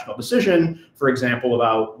make a rational decision, for example,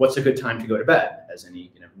 about what's a good time to go to bed, as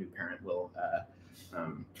any new parent will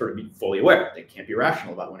sort of be fully aware. They can't be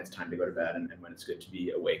rational about when it's time to go to bed and when it's good to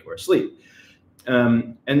be awake or asleep.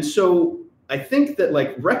 And so I think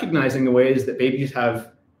that recognizing the ways that babies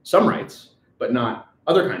have some rights, but not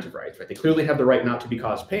other kinds of rights, right? They clearly have the right not to be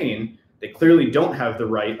caused pain. They clearly don't have the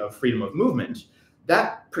right of freedom of movement.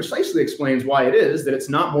 That precisely explains why it is that it's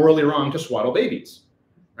not morally wrong to swaddle babies,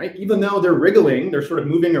 right? Even though they're wriggling, they're sort of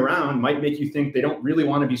moving around, might make you think they don't really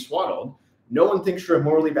want to be swaddled. No one thinks you're a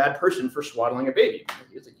morally bad person for swaddling a baby.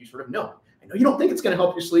 It's like you sort of know. I know you don't think it's going to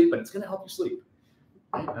help you sleep, but it's going to help you sleep.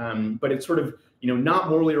 Right? But it's sort of not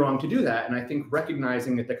morally wrong to do that. And I think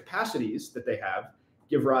recognizing that the capacities that they have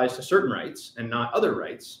give rise to certain rights and not other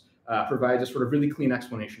rights provides a sort of really clean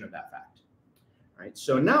explanation of that fact. Right.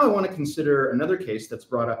 So now I want to consider another case that's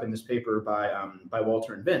brought up in this paper by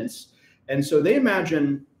Walter and Vince. And so they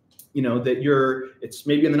imagine, that it's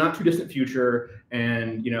maybe in the not too distant future,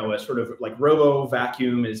 and a sort of like robo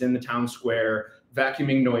vacuum is in the town square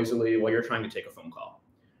vacuuming noisily while you're trying to take a phone call.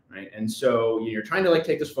 Right. And so you're trying to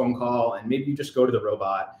take this phone call, and maybe you just go to the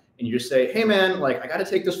robot and you just say, hey man, I got to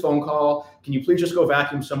take this phone call. Can you please just go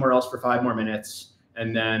vacuum somewhere else for 5 more minutes?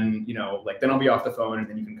 And then, then I'll be off the phone and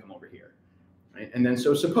then you can come over here. right? And then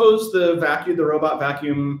so suppose the robot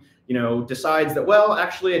vacuum, decides that, well,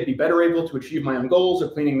 actually, I'd be better able to achieve my own goals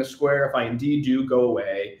of cleaning the square if I indeed do go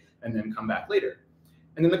away and then come back later.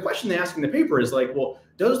 And then the question they ask in the paper is like, well,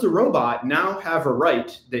 does the robot now have a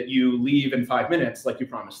right that you leave in 5 minutes like you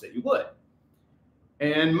promised that you would?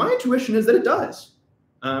 And my intuition is that it does.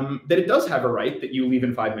 That it does have a right that you leave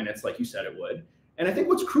in 5 minutes like you said it would. And I think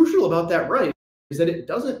what's crucial about that right is that it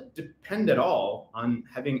doesn't depend at all on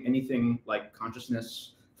having anything like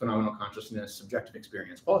consciousness, phenomenal consciousness, subjective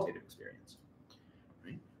experience, qualitative experience.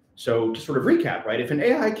 Right? So to sort of recap, right, if an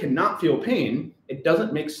AI cannot feel pain, it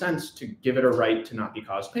doesn't make sense to give it a right to not be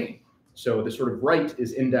caused pain. So the sort of right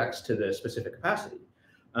is indexed to the specific capacity.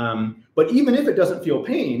 But even if it doesn't feel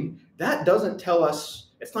pain, that doesn't tell us,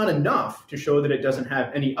 it's not enough to show that it doesn't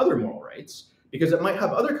have any other moral rights, because it might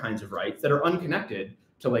have other kinds of rights that are unconnected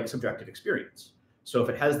to like subjective experience. So if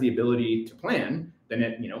it has the ability to plan, then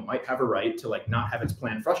it might have a right to like not have its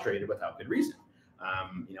plan frustrated without good reason.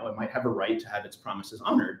 It might have a right to have its promises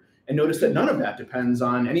honored. And notice that none of that depends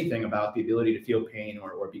on anything about the ability to feel pain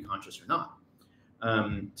or be conscious or not.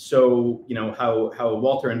 So how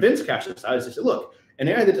Walter and Vince catch this out is they say, look, an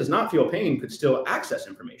AI that does not feel pain could still access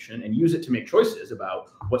information and use it to make choices about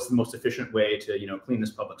what's the most efficient way to clean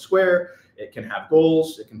this public square. It can have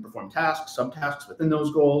goals, it can perform tasks, subtasks within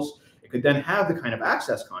those goals. It could then have the kind of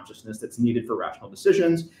access consciousness that's needed for rational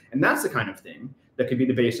decisions. And that's the kind of thing that could be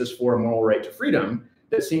the basis for a moral right to freedom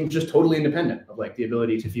that seems just totally independent of like the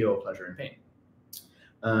ability to feel pleasure and pain.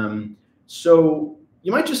 So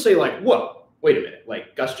you might just say like, whoa, wait a minute.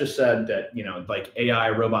 Like Gus just said that, like AI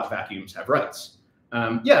robot vacuums have rights.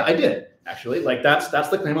 Yeah, I did actually. Like that's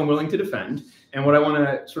the claim I'm willing to defend. And what I want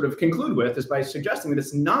to sort of conclude with is by suggesting that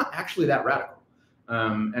it's not actually that radical,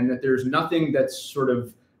 and that there's nothing that's sort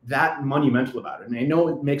of that monumental about it. And I know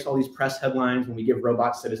it makes all these press headlines when we give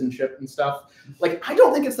robots citizenship and stuff. Like I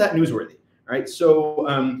don't think it's that newsworthy. Right.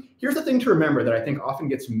 So here's the thing to remember that I think often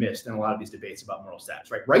gets missed in a lot of these debates about moral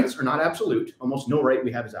status. Right. Rights are not absolute. Almost no right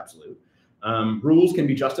we have is absolute. Rules can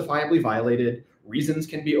be justifiably violated. Reasons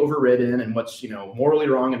can be overridden, and what's morally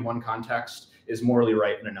wrong in one context is morally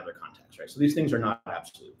right in another context, right? So these things are not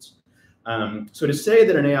absolutes. So to say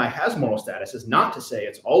that an AI has moral status is not to say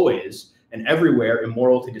it's always and everywhere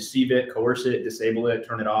immoral to deceive it, coerce it, disable it,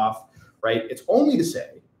 turn it off, right? It's only to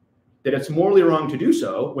say that it's morally wrong to do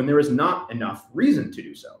so when there is not enough reason to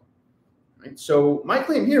do so. Right? So my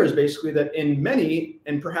claim here is basically that in many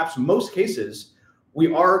and perhaps most cases,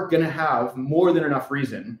 we are going to have more than enough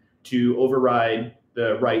reason to override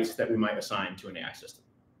the rights that we might assign to an AI system.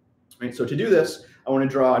 Right? So to do this, I want to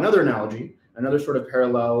draw another analogy, another sort of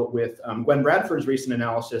parallel with Gwen Bradford's recent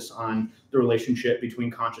analysis on the relationship between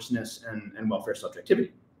consciousness and welfare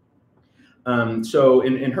subjectivity. So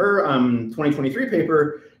in her 2023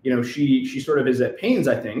 paper, she sort of is at pains,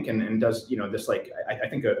 I think, and does this like I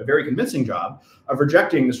think a very convincing job of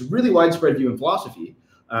rejecting this really widespread view in philosophy.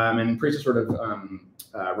 And Parisa sort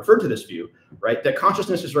of referred to this view, right? That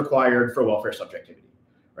consciousness is required for welfare subjectivity,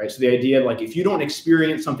 right? So the idea of like, if you don't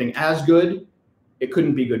experience something as good, it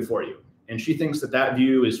couldn't be good for you. And she thinks that that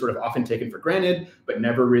view is sort of often taken for granted, but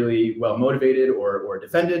never really well motivated or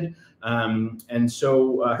defended. And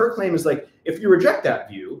so her claim is like, if you reject that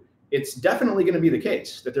view, it's definitely going to be the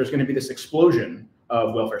case that there's going to be this explosion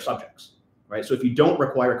of welfare subjects, right? So if you don't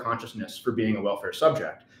require consciousness for being a welfare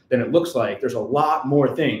subject, then it looks like there's a lot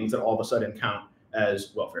more things that all of a sudden count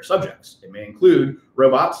as welfare subjects. It may include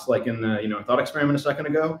robots, like in the thought experiment a second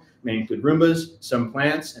ago, it may include Roombas, some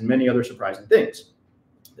plants, and many other surprising things.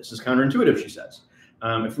 This is counterintuitive, she says.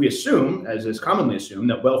 If we assume, as is commonly assumed,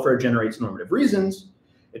 that welfare generates normative reasons,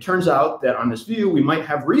 it turns out that on this view, we might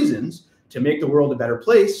have reasons to make the world a better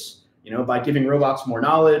place, by giving robots more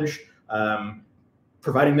knowledge,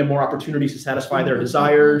 providing them more opportunities to satisfy their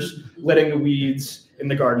desires, letting the weeds in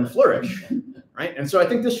the garden flourish, right? And so I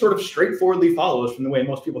think this sort of straightforwardly follows from the way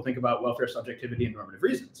most people think about welfare subjectivity and normative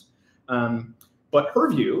reasons. But her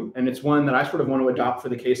view, and it's one that I sort of want to adopt for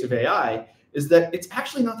the case of AI, is that it's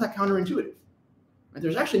actually not that counterintuitive. Right?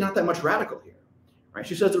 There's actually not that much radical here, right?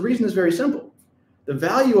 She says the reason is very simple. The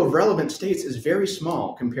value of relevant states is very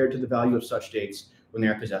small compared to the value of such states when they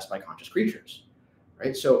are possessed by conscious creatures,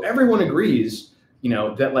 right? So everyone agrees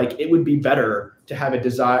that like it would be better to have a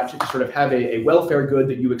desire to sort of have a welfare good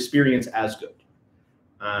that you experience as good.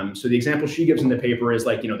 So the example she gives in the paper is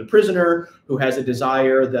like, the prisoner who has a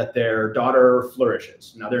desire that their daughter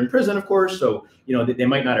flourishes. Now they're in prison, of course, so, they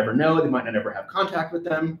might not ever know, they might not ever have contact with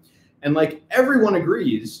them. And like everyone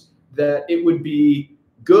agrees that it would be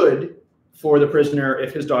good for the prisoner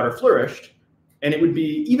if his daughter flourished, and it would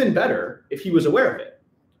be even better if he was aware of it.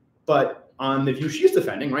 But on the view she's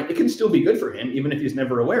defending, right, it can still be good for him, even if he's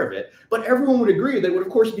never aware of it. But everyone would agree that it would,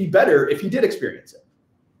 of course, be better if he did experience it.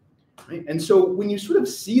 Right? And so when you sort of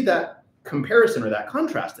see that comparison or that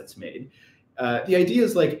contrast that's made, the idea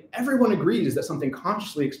is like everyone agrees that something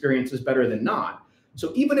consciously experienced is better than not.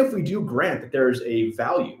 So even if we do grant that there's a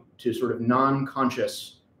value to sort of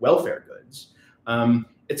non-conscious welfare goods,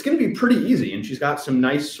 it's going to be pretty easy. And she's got some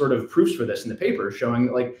nice sort of proofs for this in the paper showing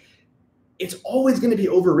that like, it's always going to be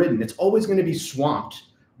overridden. It's always going to be swamped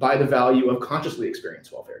by the value of consciously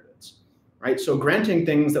experienced welfare goods, right? So granting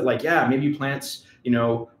things that like, yeah, maybe plants, you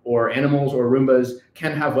know, or animals or Roombas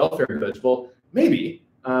can have welfare goods. Well, maybe,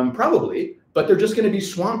 probably, but they're just going to be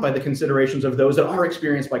swamped by the considerations of those that are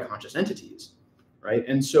experienced by conscious entities, right?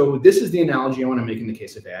 And so this is the analogy I want to make in the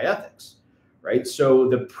case of AI ethics, right? So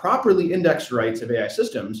the properly indexed rights of AI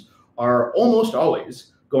systems are almost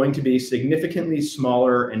always going to be significantly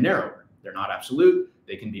smaller and narrower. They're not absolute,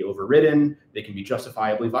 they can be overridden, they can be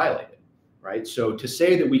justifiably violated, right? So to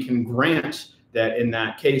say that we can grant that in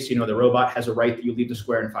that case, you know, the robot has a right that you leave the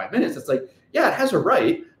square in 5 minutes, it's like, yeah, it has a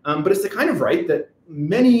right, but it's the kind of right that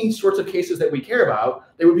many sorts of cases that we care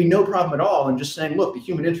about, there would be no problem at all in just saying, look, the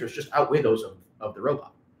human interests just outweigh those of the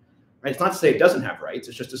robot, right? It's not to say it doesn't have rights,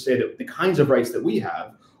 it's just to say that the kinds of rights that we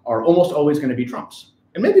have are almost always going to be trumps.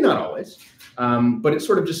 And maybe not always, but it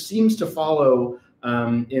sort of just seems to follow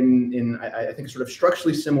in I think a sort of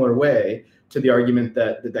structurally similar way to the argument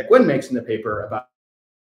that Gwen makes in the paper about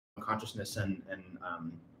consciousness and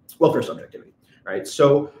welfare subjectivity, right?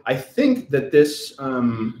 So I think that this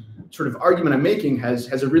sort of argument I'm making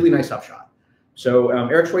has a really nice upshot. So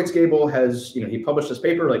Eric Schweitz-Gabel has, you know, he published this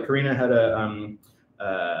paper, like Karina had a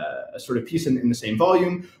sort of piece in the same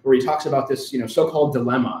volume where he talks about this, you know, so-called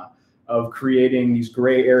dilemma of creating these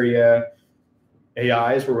gray area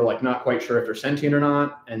AIs where we're like not quite sure if they're sentient or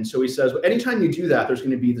not. And so he says, well, anytime you do that, there's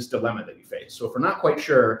going to be this dilemma that you face. So if we're not quite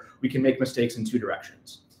sure, we can make mistakes in two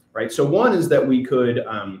directions, right? So one is that we could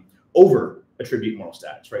over attribute moral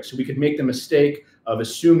status, right? So we could make the mistake of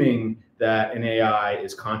assuming that an AI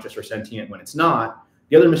is conscious or sentient when it's not.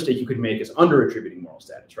 The other mistake you could make is under attributing moral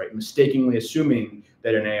status, right? Mistakenly assuming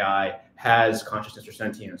that an AI has consciousness or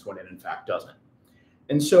sentience when it in fact doesn't.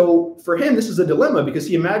 And so for him, this is a dilemma because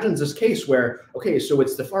he imagines this case where, okay, so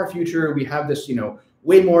it's the far future. We have this, you know,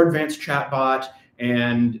 way more advanced chatbot,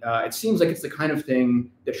 and it seems like it's the kind of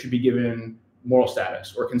thing that should be given moral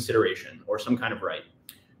status or consideration or some kind of right.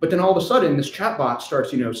 But then all of a sudden, this chatbot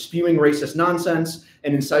starts, you know, spewing racist nonsense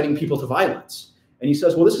and inciting people to violence. And he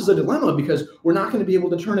says, well, this is a dilemma because we're not going to be able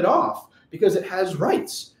to turn it off because it has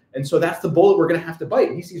rights. And so that's the bullet we're going to have to bite.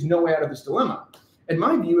 And he sees no way out of this dilemma. And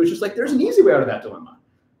my view is just like, there's an easy way out of that dilemma.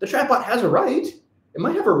 The chatbot has a right. It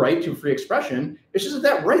might have a right to free expression. It's just that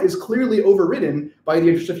that right is clearly overridden by the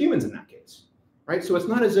interests of humans in that case, right? So it's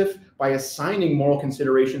not as if by assigning moral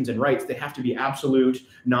considerations and rights, they have to be absolute,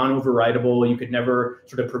 non-overridable. You could never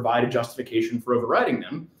sort of provide a justification for overriding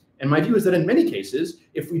them. And my view is that in many cases,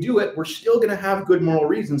 if we do it, we're still going to have good moral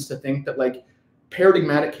reasons to think that like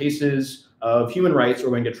paradigmatic cases of human rights are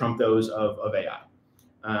going to trump those of AI.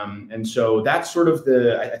 And so that's sort of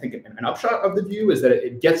I think an upshot of the view is that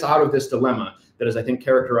it gets out of this dilemma that is, I think,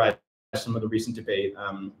 characterized by some of the recent debate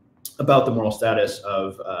about the moral status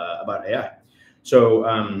of about AI.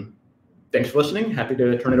 So thanks for listening. Happy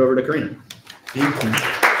to turn it over to Karina. Thank you.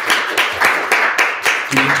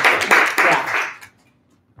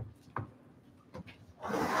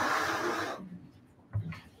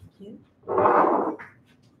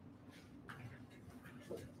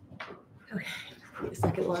 Okay, a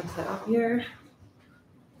second log set up here.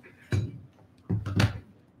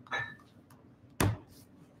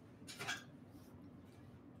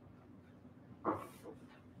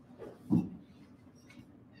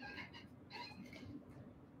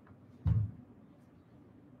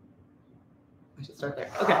 I should start there.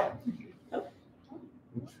 Okay. Oh.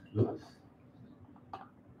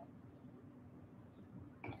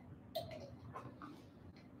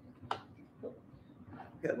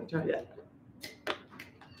 Okay, let me try that.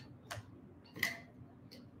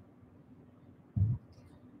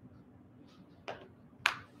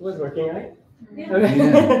 It was working, right? Yeah. Okay.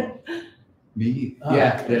 Yeah. Me?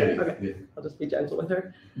 Yeah, there. Okay. I'll just be gentle with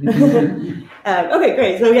her. Okay,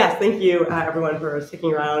 great. So yes, thank you everyone for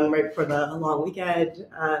sticking around right before the long weekend.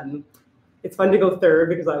 It's fun to go third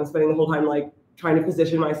because I'm spending the whole time like trying to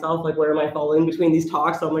position myself, like where am I falling between these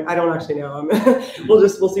talks? So I'm like, I don't actually know. We'll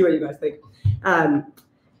see what you guys think.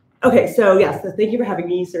 Okay, so yes, so thank you for having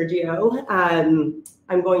me, Sergio.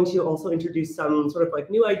 I'm going to also introduce some sort of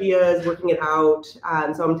like new ideas, working it out.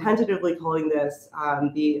 So I'm tentatively calling this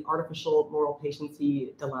the artificial moral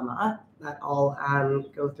patiency dilemma that I'll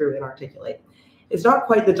go through and articulate. It's not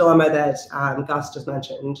quite the dilemma that Gus just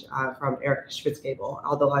mentioned from Eric Schwitzgebel,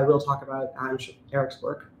 although I will talk about Eric's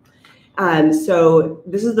work. So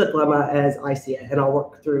this is the dilemma as I see it, and I'll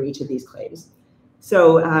work through each of these claims.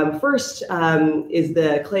 So first is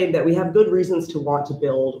the claim that we have good reasons to want to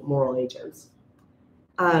build moral agents.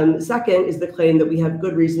 Second is the claim that we have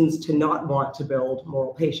good reasons to not want to build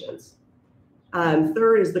moral patients.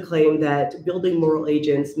 Third is the claim that building moral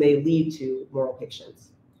agents may lead to moral patients.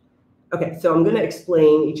 Okay, so I'm going to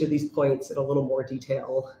explain each of these points in a little more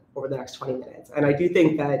detail over the next 20 minutes. And I do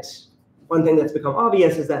think that one thing that's become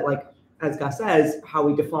obvious is that, like, as Gus says, how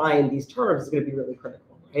we define these terms is going to be really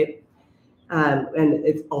critical, right? And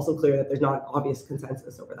it's also clear that there's not obvious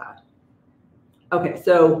consensus over that. Okay,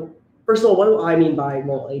 so first of all, what do I mean by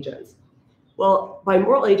moral agents? Well, by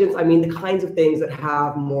moral agents, I mean the kinds of things that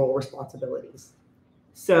have moral responsibilities.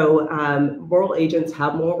 So moral agents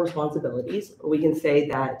have moral responsibilities. We can say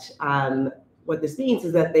that what this means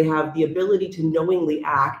is that they have the ability to knowingly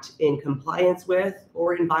act in compliance with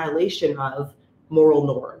or in violation of moral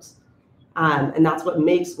norms. And that's what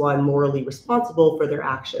makes one morally responsible for their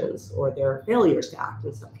actions or their failures to act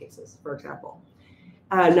in some cases, for example.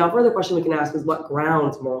 Now, a further question we can ask is what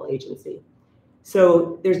grounds moral agency?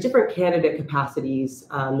 So there's different candidate capacities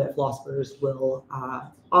that philosophers will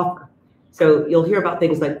offer. So you'll hear about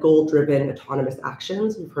things like goal-driven autonomous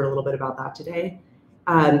actions. We've heard a little bit about that today.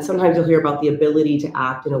 Sometimes you'll hear about the ability to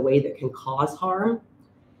act in a way that can cause harm.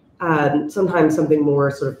 Sometimes something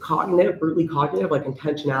more sort of cognitive, brutally cognitive, like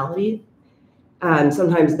intentionality.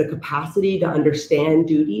 Sometimes the capacity to understand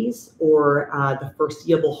duties or the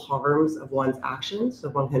foreseeable harms of one's actions. So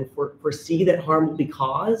if one can foresee that harm will be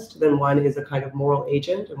caused, then one is a kind of moral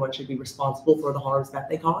agent and one should be responsible for the harms that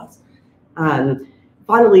they cause.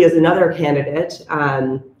 Finally, as another candidate,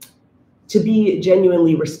 to be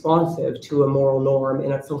genuinely responsive to a moral norm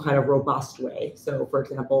in some kind of robust way. So for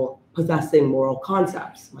example, possessing moral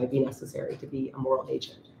concepts might be necessary to be a moral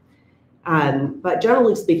agent. But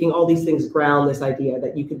generally speaking, all these things ground this idea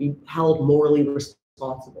that you could be held morally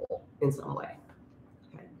responsible in some way.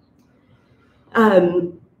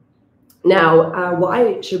 Okay. Now,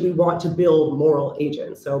 why should we want to build moral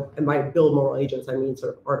agents? So, and by build moral agents, I mean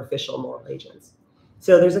sort of artificial moral agents.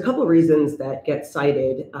 So there's a couple of reasons that get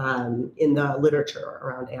cited in the literature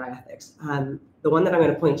around AI ethics. The one that I'm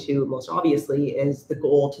going to point to most obviously is the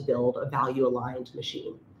goal to build a value-aligned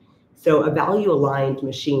machine. So a value-aligned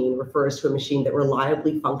machine refers to a machine that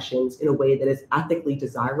reliably functions in a way that is ethically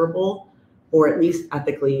desirable or at least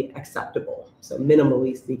ethically acceptable. So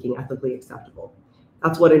minimally speaking, ethically acceptable.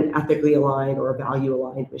 That's what an ethically aligned or a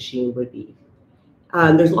value-aligned machine would be.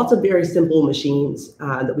 There's lots of very simple machines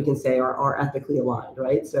that we can say are ethically aligned,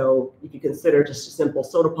 right? So if you consider just a simple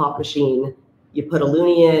soda pop machine, you put a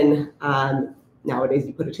loonie in, nowadays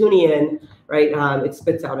you put a toonie in, right? It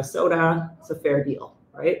spits out a soda, it's a fair deal,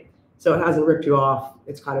 right? So it hasn't ripped you off.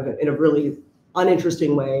 It's kind of in a really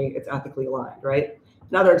uninteresting way, it's ethically aligned, right?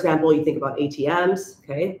 Another example, you think about ATMs,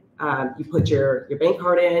 okay? You put your bank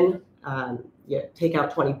card in, you take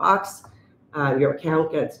out 20 bucks, your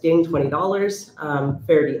account gets dinged $20,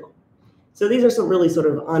 fair deal. So these are some really sort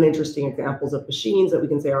of uninteresting examples of machines that we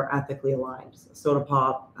can say are ethically aligned. So soda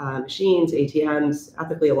pop machines, ATMs,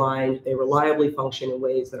 ethically aligned, they reliably function in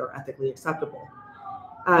ways that are ethically acceptable.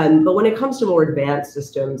 But when it comes to more advanced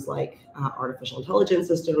systems like artificial intelligence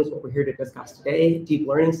systems, what we're here to discuss today, deep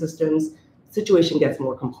learning systems, the situation gets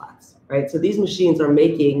more complex, right? So these machines are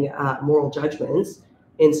making moral judgments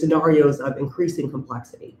in scenarios of increasing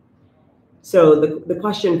complexity. So the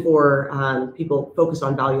question for people focused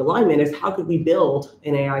on value alignment is how could we build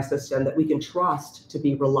an AI system that we can trust to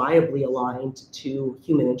be reliably aligned to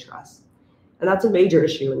human interests? And that's a major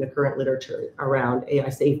issue in the current literature around AI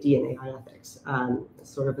safety and AI ethics,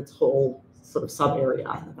 sort of its whole sort of sub-area,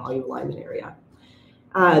 the value alignment area.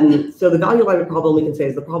 So the value alignment problem we can say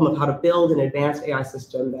is the problem of how to build an advanced AI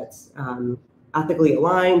system that's ethically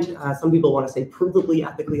aligned. Some people want to say provably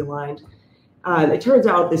ethically aligned. It turns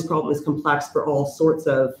out this problem is complex for all sorts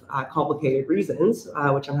of complicated reasons,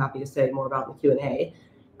 which I'm happy to say more about in the Q&A.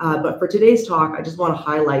 But for today's talk, I just want to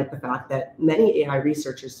highlight the fact that many AI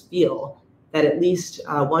researchers feel that at least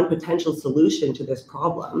one potential solution to this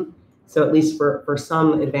problem, so at least for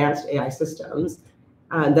some advanced AI systems,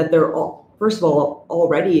 that they're all, first of all,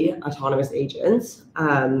 already autonomous agents,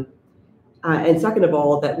 And second of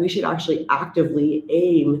all, that we should actually actively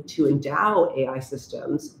aim to endow AI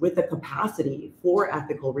systems with a capacity for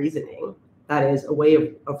ethical reasoning. That is a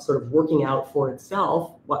way of sort of working out for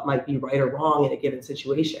itself what might be right or wrong in a given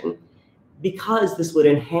situation, because this would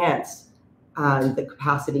enhance the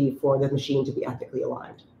capacity for the machine to be ethically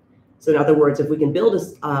aligned. So in other words, if we can build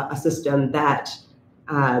a system that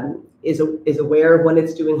is aware of when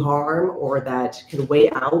it's doing harm, or that can weigh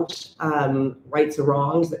out rights or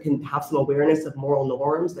wrongs, that can have some awareness of moral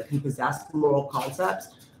norms, that can possess moral concepts,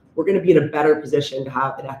 we're going to be in a better position to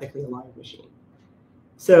have an ethically aligned machine.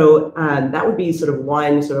 So that would be sort of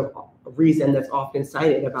one sort of reason that's often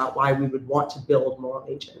cited about why we would want to build moral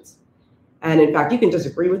agents. And in fact, you can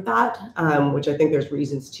disagree with that, which I think there's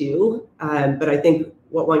reasons to. But I think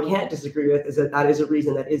what one can't disagree with is that that is a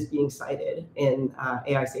reason that is being cited in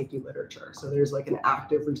AI safety literature. So there's like an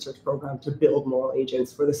active research program to build moral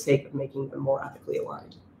agents for the sake of making them more ethically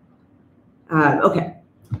aligned. Okay.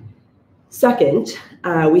 Second,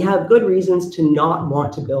 we have good reasons to not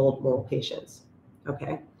want to build moral patients.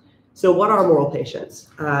 Okay. So what are moral patients?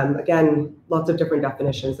 Again, lots of different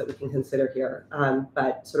definitions that we can consider here.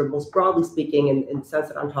 But sort of most broadly speaking, in the sense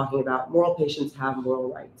that I'm talking about, moral patients have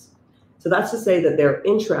moral rights. So that's to say that their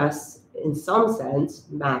interests, in some sense,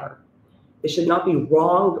 matter. They should not be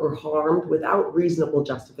wronged or harmed without reasonable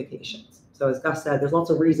justifications. So as Gus said, there's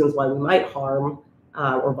lots of reasons why we might harm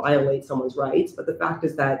or violate someone's rights. But the fact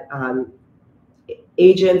is that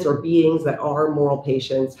agents or beings that are moral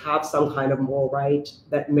patients have some kind of moral right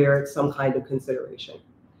that merits some kind of consideration.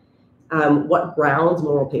 What grounds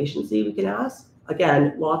moral patiency, we can ask?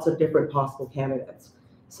 Again, lots of different possible candidates.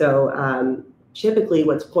 So typically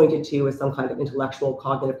what's pointed to is some kind of intellectual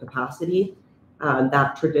cognitive capacity.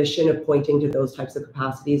 That tradition of pointing to those types of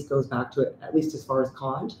capacities goes back to at least as far as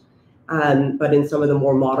Kant. But in some of the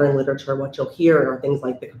more modern literature, what you'll hear are things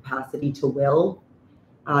like the capacity to will,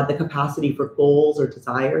 the capacity for goals or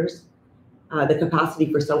desires, the capacity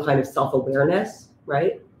for some kind of self-awareness,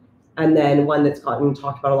 right? And then one that's gotten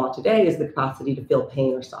talked about a lot today is the capacity to feel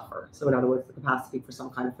pain or suffer. So in other words, the capacity for some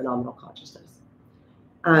kind of phenomenal consciousness.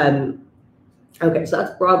 Okay, so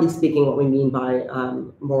that's broadly speaking what we mean by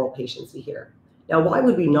moral patiency here. Now, why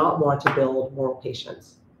would we not want to build moral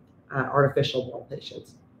patience, artificial moral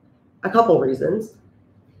patience? A couple reasons.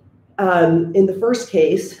 In the first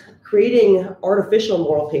case, creating artificial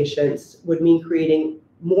moral patience would mean creating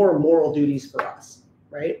more moral duties for us,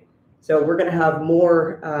 right? So we're going to have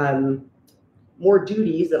more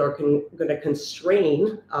duties that are going to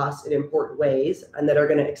constrain us in important ways and that are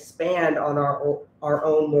going to expand on our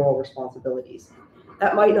own moral responsibilities.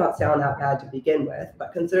 That might not sound that bad to begin with,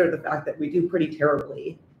 but consider the fact that we do pretty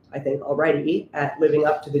terribly, I think, already at living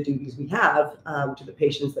up to the duties we have to the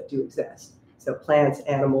patients that do exist. So plants,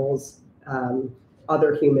 animals,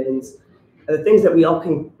 other humans, the things that we all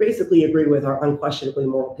can basically agree with are unquestionably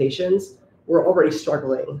moral patients. We're already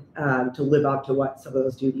struggling to live up to what some of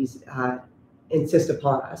those duties insist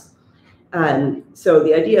upon us. So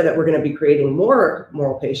the idea that we're going to be creating more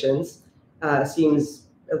moral patients seems,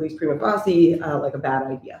 at least prima facie, like a bad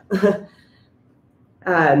idea.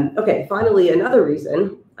 Okay, finally, another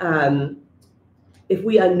reason, if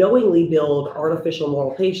we unknowingly build artificial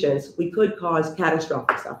moral patients, we could cause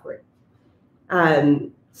catastrophic suffering.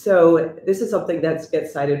 So this is something that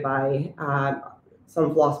gets cited by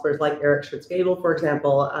some philosophers like Erich Schwartz-Gabel, for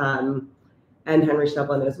example, and Henry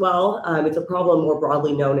Shevlin as well. It's a problem more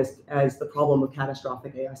broadly known as the problem of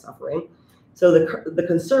catastrophic AI suffering. So the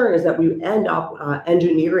concern is that we end up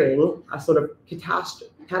engineering a sort of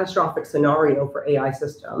catastrophic scenario for AI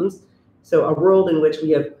systems. So a world in which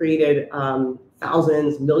we have created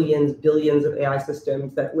thousands, millions, billions of AI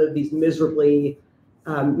systems that live these miserable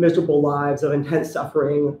lives of intense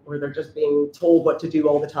suffering, where they're just being told what to do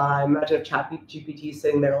all the time. Imagine if ChatGPT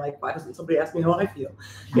sitting there like, why doesn't somebody ask me how I feel?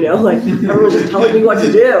 You know, like everyone's just telling me what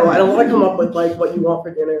to do. I don't want to come up with like what you want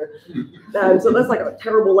for dinner. So that's like a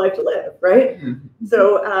terrible life to live, right?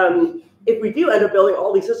 So if we do end up building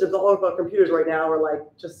all these systems, all of our computers right now are like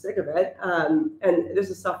just sick of it. And this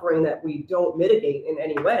is suffering that we don't mitigate in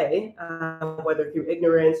any way, whether through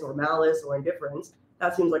ignorance or malice or indifference.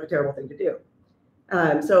 That seems like a terrible thing to do.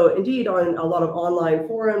 So indeed, on a lot of online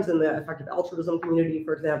forums in the effective altruism community,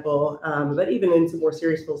 for example, but even in some more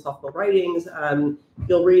serious philosophical writings,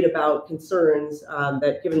 you'll read about concerns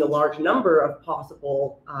that given the large number of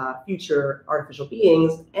possible future artificial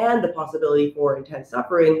beings and the possibility for intense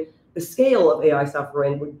suffering, the scale of AI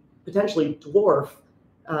suffering would potentially dwarf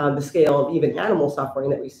the scale of even animal suffering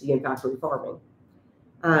that we see in factory farming.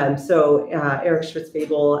 So Erich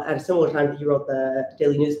Schwartz-Gabel, at a similar time that he wrote the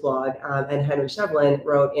Daily News blog, and Henry Shevlin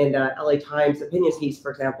wrote in LA Times opinion piece, for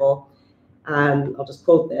example, I'll just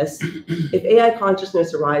quote this. If AI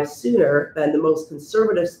consciousness arrives sooner than the most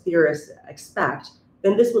conservative theorists expect,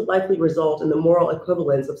 then this would likely result in the moral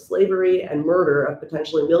equivalence of slavery and murder of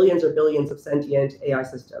potentially millions or billions of sentient AI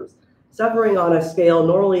systems, suffering on a scale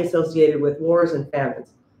normally associated with wars and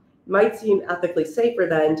famines. It might seem ethically safer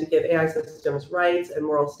then to give AI systems rights and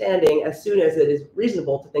moral standing as soon as it is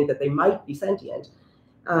reasonable to think that they might be sentient.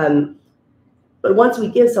 But once we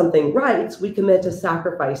give something rights, we commit to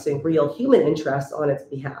sacrificing real human interests on its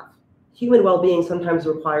behalf. Human well-being sometimes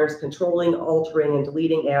requires controlling, altering, and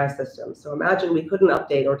deleting AI systems. So imagine we couldn't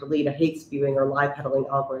update or delete a hate-spewing or lie-peddling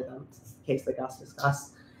algorithm, this is the case that Gus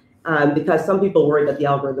discussed, because some people worry that the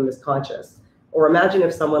algorithm is conscious. Or imagine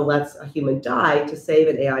if someone lets a human die to save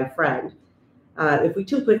an AI friend. If we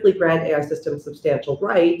too quickly grant AI systems substantial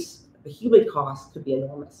rights, the human cost could be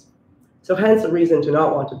enormous. So hence the reason to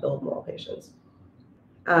not want to build moral patience.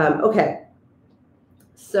 Okay,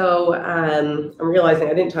 so I'm realizing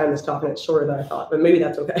I didn't time this talk and it's shorter than I thought, but maybe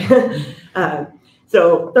that's okay.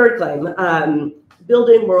 So third claim,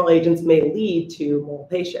 building moral agents may lead to moral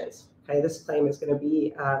patience. Okay, this claim is going to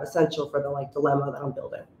be essential for the dilemma that I'm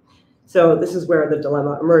building. So this is where the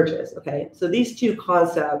dilemma emerges. Okay, so these two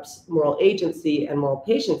concepts, moral agency and moral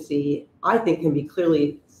patiency, I think can be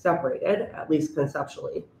clearly separated, at least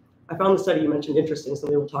conceptually. I found the study you mentioned interesting, so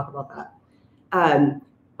we will talk about that.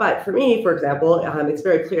 But for me, for example, it's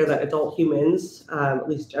very clear that adult humans, at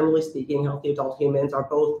least generally speaking, healthy adult humans are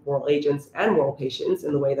both moral agents and moral patients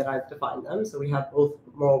in the way that I've defined them. So we have both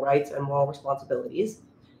moral rights and moral responsibilities.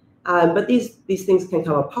 But these things can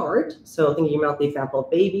come apart. So thinking about the example of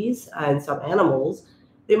babies and some animals,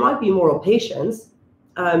 they might be moral patients,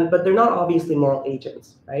 but they're not obviously moral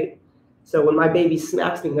agents, right? So when my baby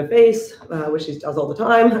smacks me in the face, which she does all the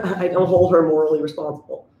time, I don't hold her morally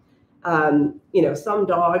responsible. Some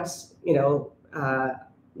dogs,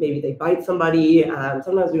 maybe they bite somebody.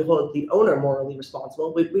 Sometimes we hold the owner morally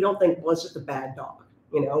responsible. We don't think, well, it's just a bad dog.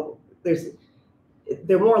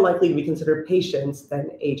 They're more likely to be considered patients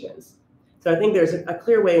than agents. So I think there's a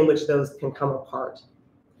clear way in which those can come apart.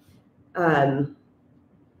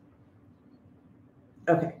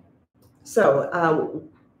 Okay, so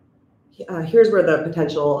here's where the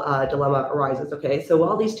potential dilemma arises. Okay, so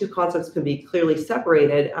while these two concepts can be clearly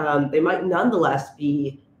separated, they might nonetheless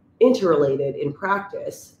be interrelated in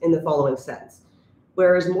practice in the following sense.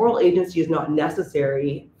 Whereas moral agency is not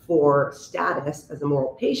necessary for status as a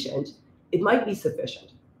moral patient, it might be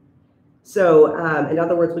sufficient. So in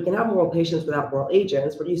other words, we can have moral patients without moral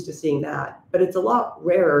agents. We're used to seeing that, but it's a lot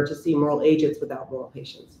rarer to see moral agents without moral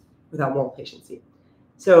patients, without moral patiency.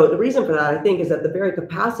 So the reason for that, I think, is that the very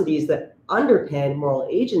capacities that underpin moral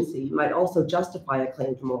agency might also justify a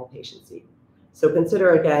claim to moral patiency. So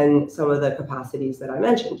consider again some of the capacities that I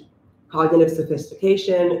mentioned: cognitive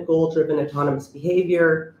sophistication, goal-driven autonomous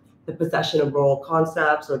behavior, the possession of moral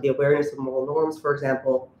concepts, or the awareness of moral norms, for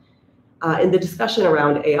example. In the discussion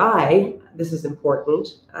around AI, this is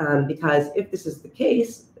important because if this is the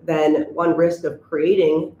case, then one risk of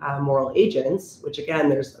creating moral agents, which again,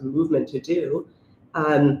 there's a movement to do,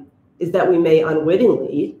 is that we may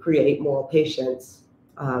unwittingly create moral patients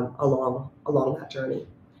along that journey.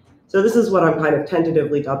 So this is what I'm kind of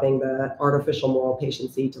tentatively dubbing the artificial moral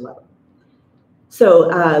patiency dilemma.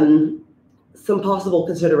 So some possible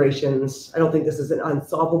considerations. I don't think this is an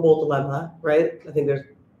unsolvable dilemma, right? I think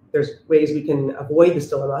there's ways we can avoid this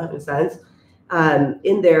dilemma in a sense.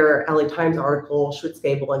 In their LA Times article,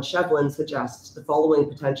 Schwitzgebel and Shevlin suggest the following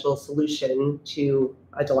potential solution to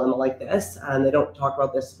a dilemma like this. They don't talk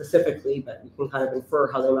about this specifically, but you can kind of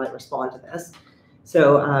infer how they might respond to this.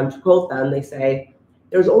 So to quote them, they say,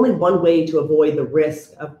 "There's only one way to avoid the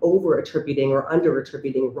risk of over-attributing or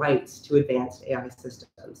under-attributing rights to advanced AI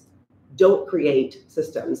systems. Don't create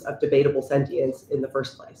systems of debatable sentience in the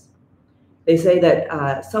first place." They say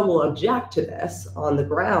that some will object to this on the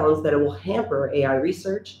grounds that it will hamper AI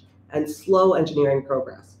research and slow engineering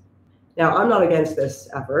progress. Now, I'm not against this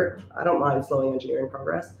effort. I don't mind slowing engineering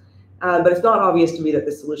progress, but it's not obvious to me that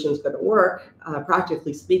this solution is going to work,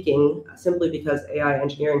 practically speaking, simply because AI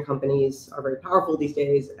engineering companies are very powerful these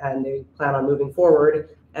days and they plan on moving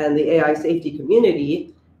forward. And the AI safety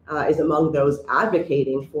community is among those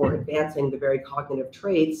advocating for advancing the very cognitive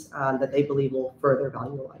traits that they believe will further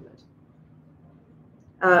value alignment.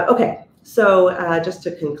 Okay, so just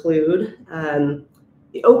to conclude,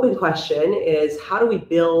 the open question is, how do we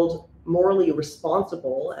build morally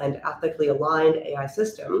responsible and ethically aligned AI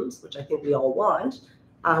systems, which I think we all want,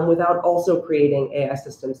 without also creating AI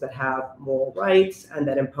systems that have moral rights and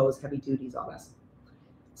that impose heavy duties on us?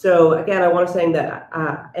 So again, I want to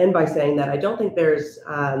end by saying that I don't think there's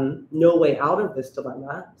no way out of this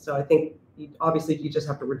dilemma. So I think obviously you just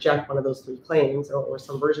have to reject one of those three claims or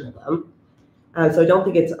some version of them. So I don't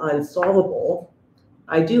think it's unsolvable.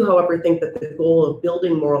 I do, however, think that the goal of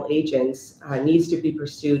building moral agents needs to be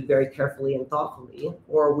pursued very carefully and thoughtfully,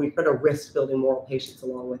 or we're going to risk building moral patients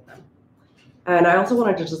along with them. And I also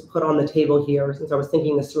wanted to just put on the table here, since I was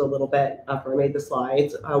thinking this through a little bit after I made the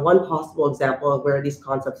slides, one possible example of where these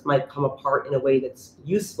concepts might come apart in a way that's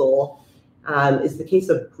useful is the case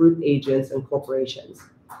of group agents and corporations.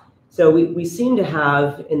 So we seem to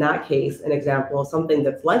have, in that case, an example of something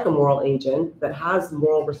that's like a moral agent that has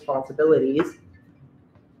moral responsibilities.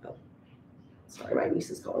 Oh, sorry, my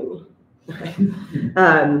niece is calling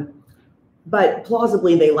me. But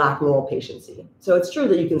plausibly, they lack moral patiency. So it's true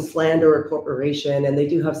that you can slander a corporation and they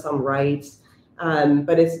do have some rights,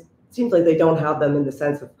 but it seems like they don't have them in the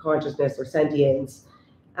sense of consciousness or sentience.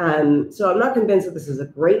 So I'm not convinced that this is a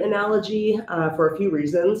great analogy for a few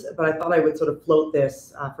reasons, but I thought I would sort of float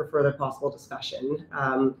this for further possible discussion.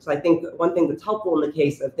 So I think one thing that's helpful in the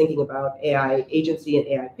case of thinking about AI agency and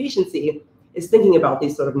AI patiency is thinking about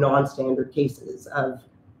these sort of non-standard cases of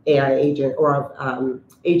AI agent or of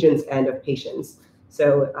agents and of patients.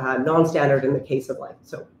 So non-standard in the case of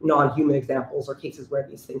non-human examples or cases where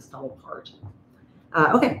these things come apart.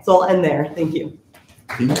 Okay, so I'll end there. Thank you.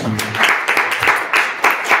 Thank you.